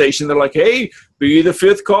radio station, they're like, "Hey, be the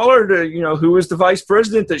fifth caller to who was the vice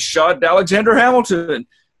president that shot Alexander Hamilton?"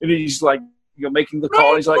 And he's making the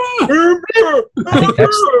call. He's like,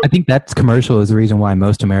 I think that commercial is the reason why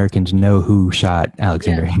most Americans know who shot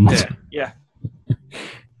Alexander Hamilton. Yeah.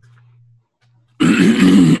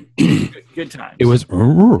 Good times. It was.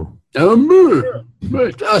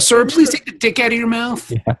 Sir, please take the dick out of your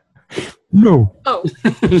mouth. Yeah. No. Oh,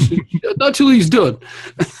 Not till he's done.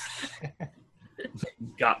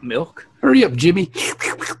 Got milk? Hurry up, Jimmy.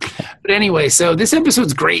 But anyway, so this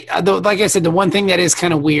episode's great. Though, like I said, the one thing that is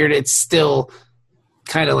kind of weird, it's still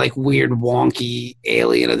kind of like weird, wonky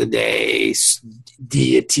alien of the day,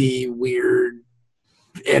 deity, weird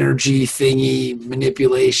energy thingy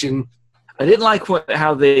manipulation. I didn't like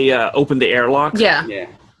how they opened the airlock. yeah.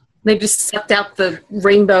 They just sucked out the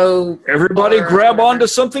rainbow. Everybody Or- grab onto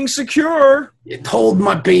something secure. It hold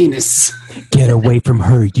my penis. Get away from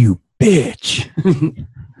her, you bitch.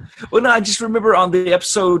 Well, no, I just remember on the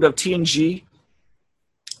episode of TNG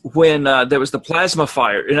when there was the plasma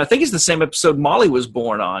fire, and I think it's the same episode Molly was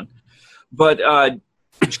born on. But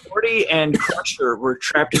Geordi and Crusher were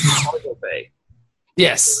trapped in the cargo bay.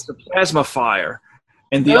 Yes. The plasma fire,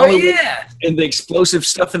 and the only way, and the explosive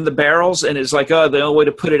stuff in the barrels, and it's like, the only way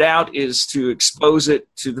to put it out is to expose it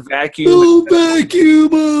to the vacuum.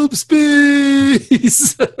 Vacuum of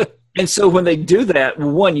space. And so when they do that,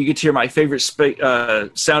 one, you get to hear my favorite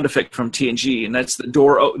sound effect from TNG, and that's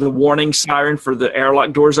the warning siren for the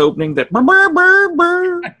airlock doors opening. That burr, burr, burr,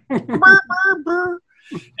 burr, burr, burr, burr.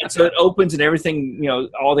 And so it opens, and everything,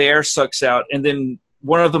 all the air sucks out, and then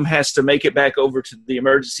one of them has to make it back over to the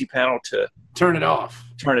emergency panel to Turn it off.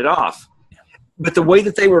 But the way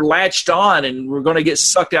that they were latched on and were going to get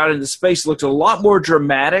sucked out into space looked a lot more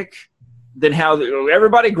dramatic than how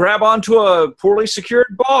everybody grab onto a poorly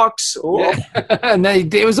secured box. Oh. And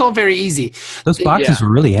it was all very easy. Those boxes were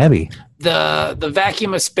really heavy. The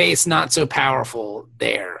vacuum of space, not so powerful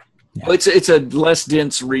there. Well, it's a less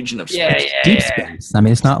dense region of space. Deep space. I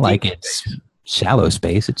mean, it's not like it's shallow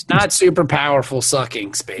space. It's deep Not super powerful sucking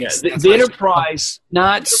Yeah, space. the That's what I should- Enterprise.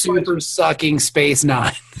 Not super sucking space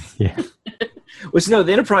nine. Yeah. The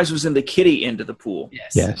Enterprise was in the kiddie end of the pool.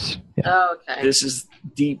 Yes. Yes. Yeah. Oh, okay. This is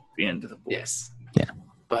deep end of the pool. Yes. Yeah.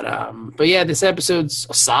 But yeah, this episode's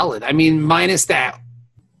solid. I mean, minus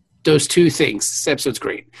those two things. This episode's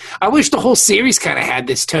great. I wish the whole series kind of had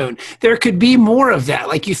this tone. There could be more of that.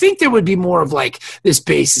 Like, you think there would be more of like, this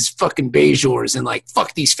base is fucking Bajors and like,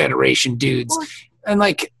 fuck these Federation dudes. And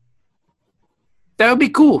like, that would be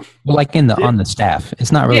cool. Well, like on the staff,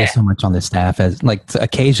 it's not really Yeah. so much on the staff as like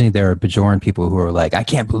occasionally there are Bajoran people who are like, I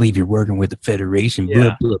can't believe you're working with the Federation.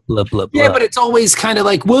 Yeah. Blah blah blah blah blah. Yeah, but it's always kind of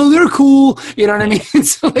like, well, they're cool. You know what I mean?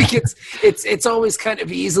 So like, it's always kind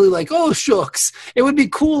of easily like, oh shucks. It would be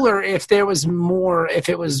cooler if there was more. If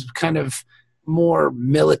it was kind of more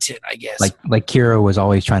militant, I guess. like Kira was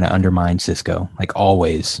always trying to undermine Cisco, like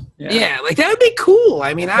always. yeah, like that would be cool.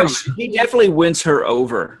 I mean, I don't know. He definitely wins her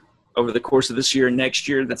over the course of this year and next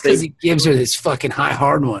year. That Because he gives her this fucking high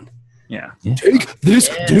hard one. yeah. Take this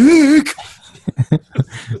dick.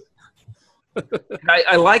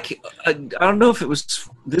 I like. I don't know if it was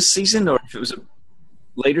this season or if it was a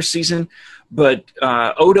later season, but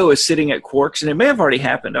Odo is sitting at Quark's, and it may have already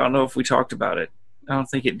happened. I don't know if we talked about it. I don't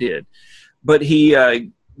think it did, but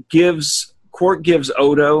Quark gives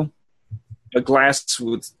Odo a glass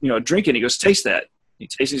with a drink, and he goes, "Taste that." He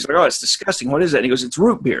tastes it. He's like, "Oh, it's disgusting. What is that?" And he goes, "It's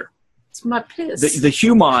root beer." It's my piss. The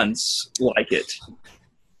humans like it.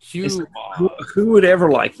 It's like, who would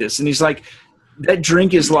ever like this? And he's like, that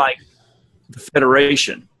drink is like the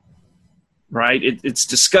Federation, right? It's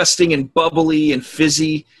disgusting and bubbly and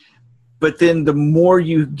fizzy, but then the more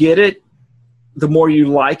you get it, the more you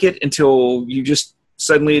like it until you just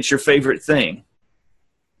suddenly it's your favorite thing.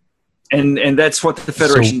 And that's what the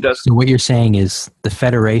Federation does. So what you're saying is the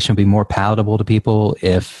Federation would be more palatable to people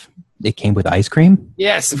if it came with ice cream?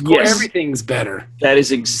 Yes, of course. Yes. Everything's better. That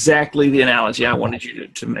is exactly the analogy I wanted you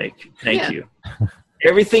to make. Thank Yeah. you.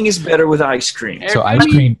 Everything is better with ice cream. So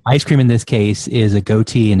ice cream in this case is a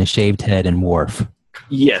goatee and a shaved head and Worf.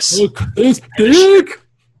 Yes. This dick.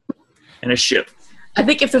 And a ship. I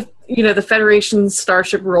think if the Federation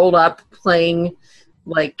starship rolled up playing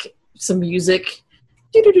like some music,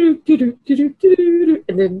 and then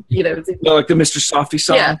Like the Mr. Softy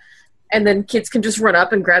song. yeah, and then kids can just run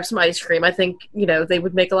up and grab some ice cream. I think they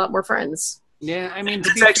would make a lot more friends. Yeah, I mean,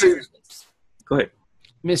 It's actually. Go ahead.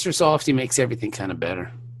 Mr. Softy makes everything kind of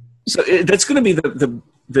better. So that's going to be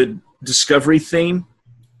the Discovery theme.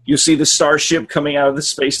 You'll see the starship coming out of the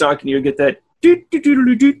space dock, and you'll get that.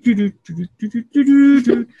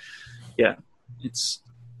 Yeah, it's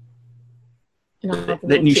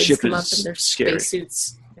That new ship is scary.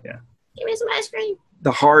 Spacesuits. Yeah. Give me some ice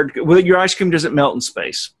cream. your ice cream doesn't melt in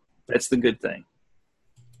space. That's the good thing.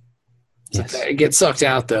 Yes. It gets sucked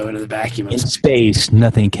out though into the vacuum. In space,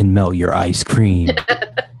 nothing can melt your ice cream.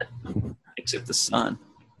 Except the sun.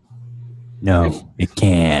 No, it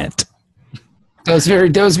can't. That was very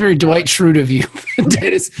Dwight Schrute of you,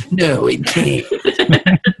 Dennis. No, it can't.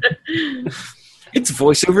 It's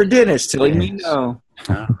voiceover Dennis telling me no.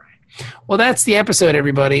 Well, that's the episode,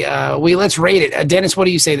 everybody. Let's rate it. Dennis, what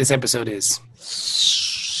do you say this episode is?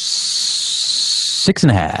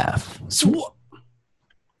 6.5.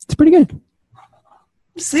 It's pretty good.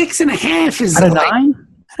 6.5 is Out of 9?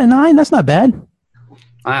 Out of 9? That's not bad.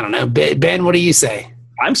 I don't know. Ben, what do you say?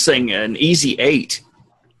 I'm saying an easy 8.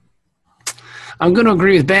 I'm going to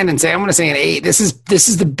agree with Ben and say I'm going to say an 8. This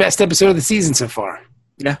is the best episode of the season so far.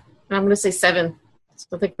 Yeah. I'm going to say 7.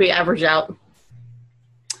 So I think we average out.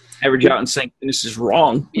 Average out and saying Dennis is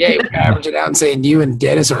wrong. Yeah, we average it out and saying you and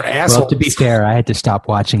Dennis are assholes. Well, to be fair, I had to stop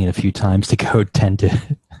watching it a few times to go tend to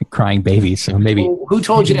crying babies. So maybe. Well, who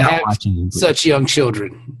told you to not have watching such young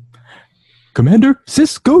children? Commander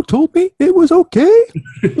Cisco told me it was okay.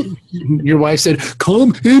 Your wife said,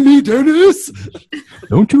 "Come in me, Dennis.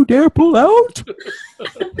 Don't you dare pull out."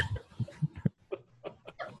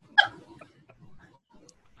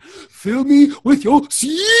 Fill me with your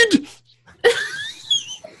seed."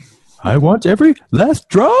 I want every last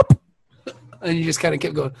drop. And you just kind of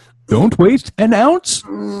kept going. Don't waste an ounce.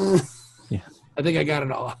 Yeah. I think I got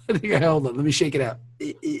it all. I think I held it. Let me shake it out.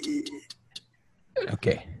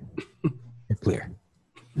 Okay. You're clear.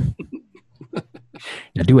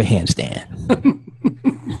 Now do a handstand.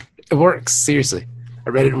 It works. Seriously. I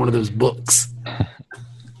read it in one of those books.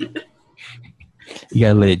 You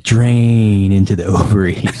gotta let it drain into the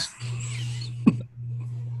ovaries.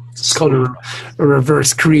 It's called a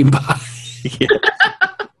reverse cream pie.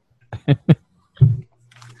 I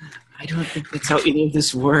don't think that's how any of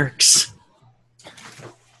this works.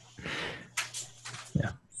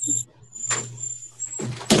 Yeah.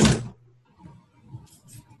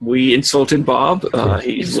 We insulted Bob.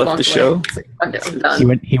 He's left the show. I'm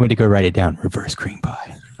done. He went to go write it down. Reverse cream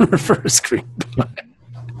pie. Reverse cream pie.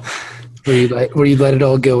 Where you let it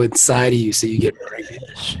all go inside of you so you get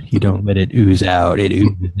pregnant. You don't let it ooze out. It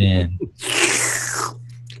oozes in.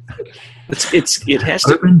 It has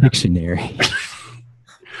to. Urban Dictionary.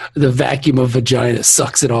 The vacuum of vagina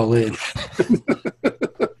sucks it all in.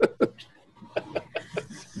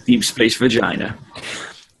 Deep space vagina.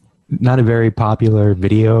 Not a very popular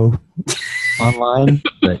video online,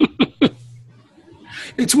 but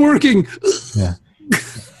It's working. yeah,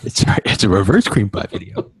 it's a reverse cream pie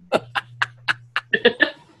video.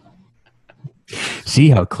 See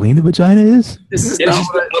how clean the vagina is? This is Yeah,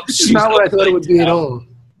 not what I thought it would be at all.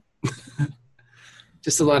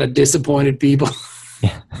 Just a lot of disappointed people.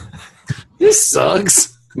 Yeah. This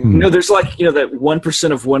sucks. There's that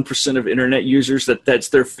 1% of 1% of internet users that's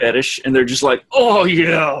their fetish, and they're just like, oh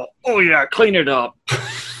yeah, clean it up.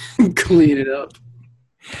 Clean it up.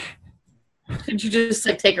 Could you just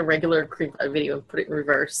take a regular cream pie video and put it in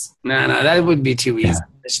reverse? No, that would be too easy. Yeah.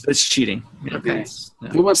 That's cheating. Okay.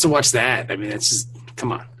 Who wants to watch that? I mean, it's just,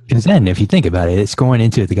 come on. Because then, if you think about it, it's going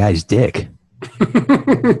into the guy's dick. You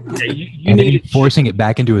And then need he's forcing it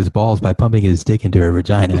back into his balls by pumping his dick into her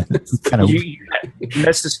vagina. Kind of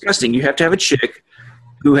that's disgusting. You have to have a chick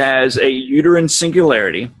who has a uterine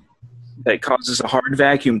singularity that causes a hard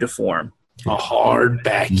vacuum to form. A hard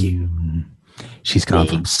vacuum. She's gone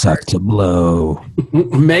from suck to blow.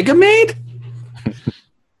 Mega Maid?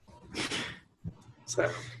 So,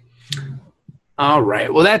 all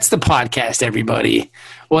right. Well, that's the podcast, everybody.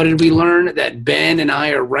 What did we learn? That Ben and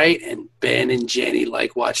I are right, and Ben and Jenny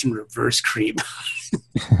like watching reverse cream.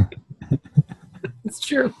 It's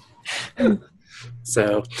true.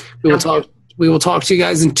 So we will talk to you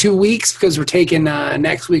guys in 2 weeks because we're taking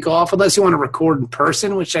next week off, unless you want to record in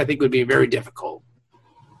person, which I think would be very difficult.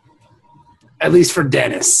 At least for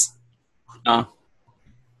Dennis.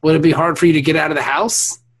 Would it be hard for you to get out of the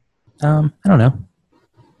house? I don't know.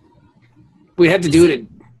 We'd have to do it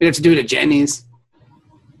at Jenny's.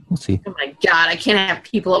 We'll see. Oh my God, I can't have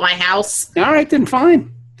people at my house. All right, then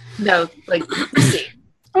fine. No, see.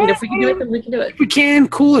 If we can do it, then we can do it. If we can,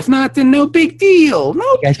 cool. If not, then no big deal. No.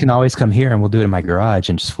 You guys can always come here and we'll do it in my garage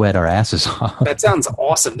and sweat our asses off. That sounds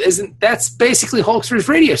awesome. That's basically Hulkster's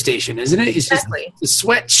radio station, isn't it? It's just Exactly. a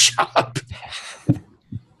sweatshop.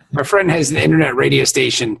 My friend has an internet radio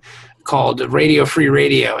station called Radio Free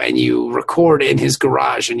Radio, and you record in his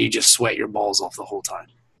garage and you just sweat your balls off the whole time.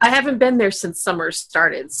 I haven't been there since summer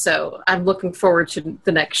started, so I'm looking forward to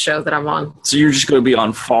the next show that I'm on. So you're just going to be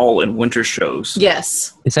on fall and winter shows.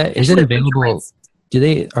 Yes. Is it available?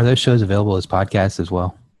 Are those shows available as podcasts as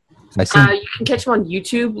well? I see. You can catch them on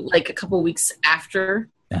YouTube like a couple weeks after.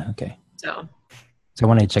 Yeah, okay. So I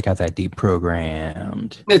want to check out that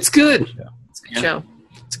Deprogrammed. It's good. it's a good show.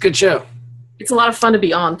 It's a good show. It's a lot of fun to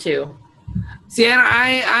be on too. See,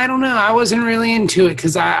 I don't know. I wasn't really into it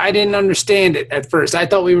because I didn't understand it at first. I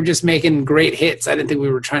thought we were just making great hits. I didn't think we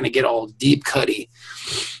were trying to get all deep cutty.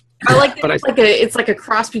 I like that it's like a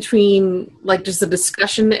cross between like just a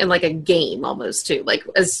discussion and like a game almost too. Like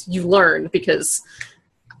as you learn, because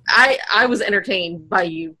I was entertained by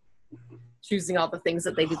you choosing all the things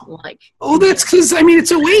that they didn't like. Oh, that's because, I mean,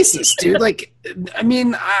 it's Oasis, dude. Like, I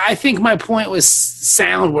mean, I think my point was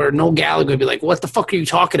sound where Noel Gallagher would be like, what the fuck are you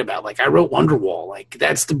talking about? Like, I wrote Wonderwall. Like,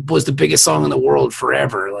 was the biggest song in the world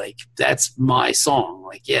forever. Like, that's my song.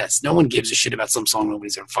 Like, yes, no one gives a shit about some song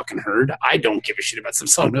nobody's ever fucking heard. I don't give a shit about some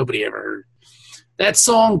song nobody ever heard. That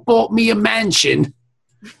song bought me a mansion.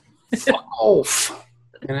 Fuck off.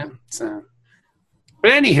 You know? So,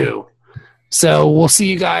 but anywho, so we'll see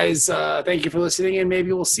you guys. Thank you for listening, and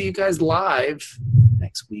maybe we'll see you guys live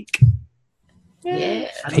next week. Yeah.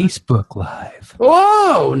 Facebook Live.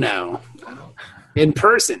 Whoa, no. In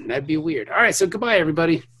person. That'd be weird. All right, so goodbye,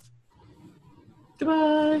 everybody.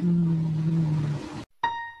 Goodbye.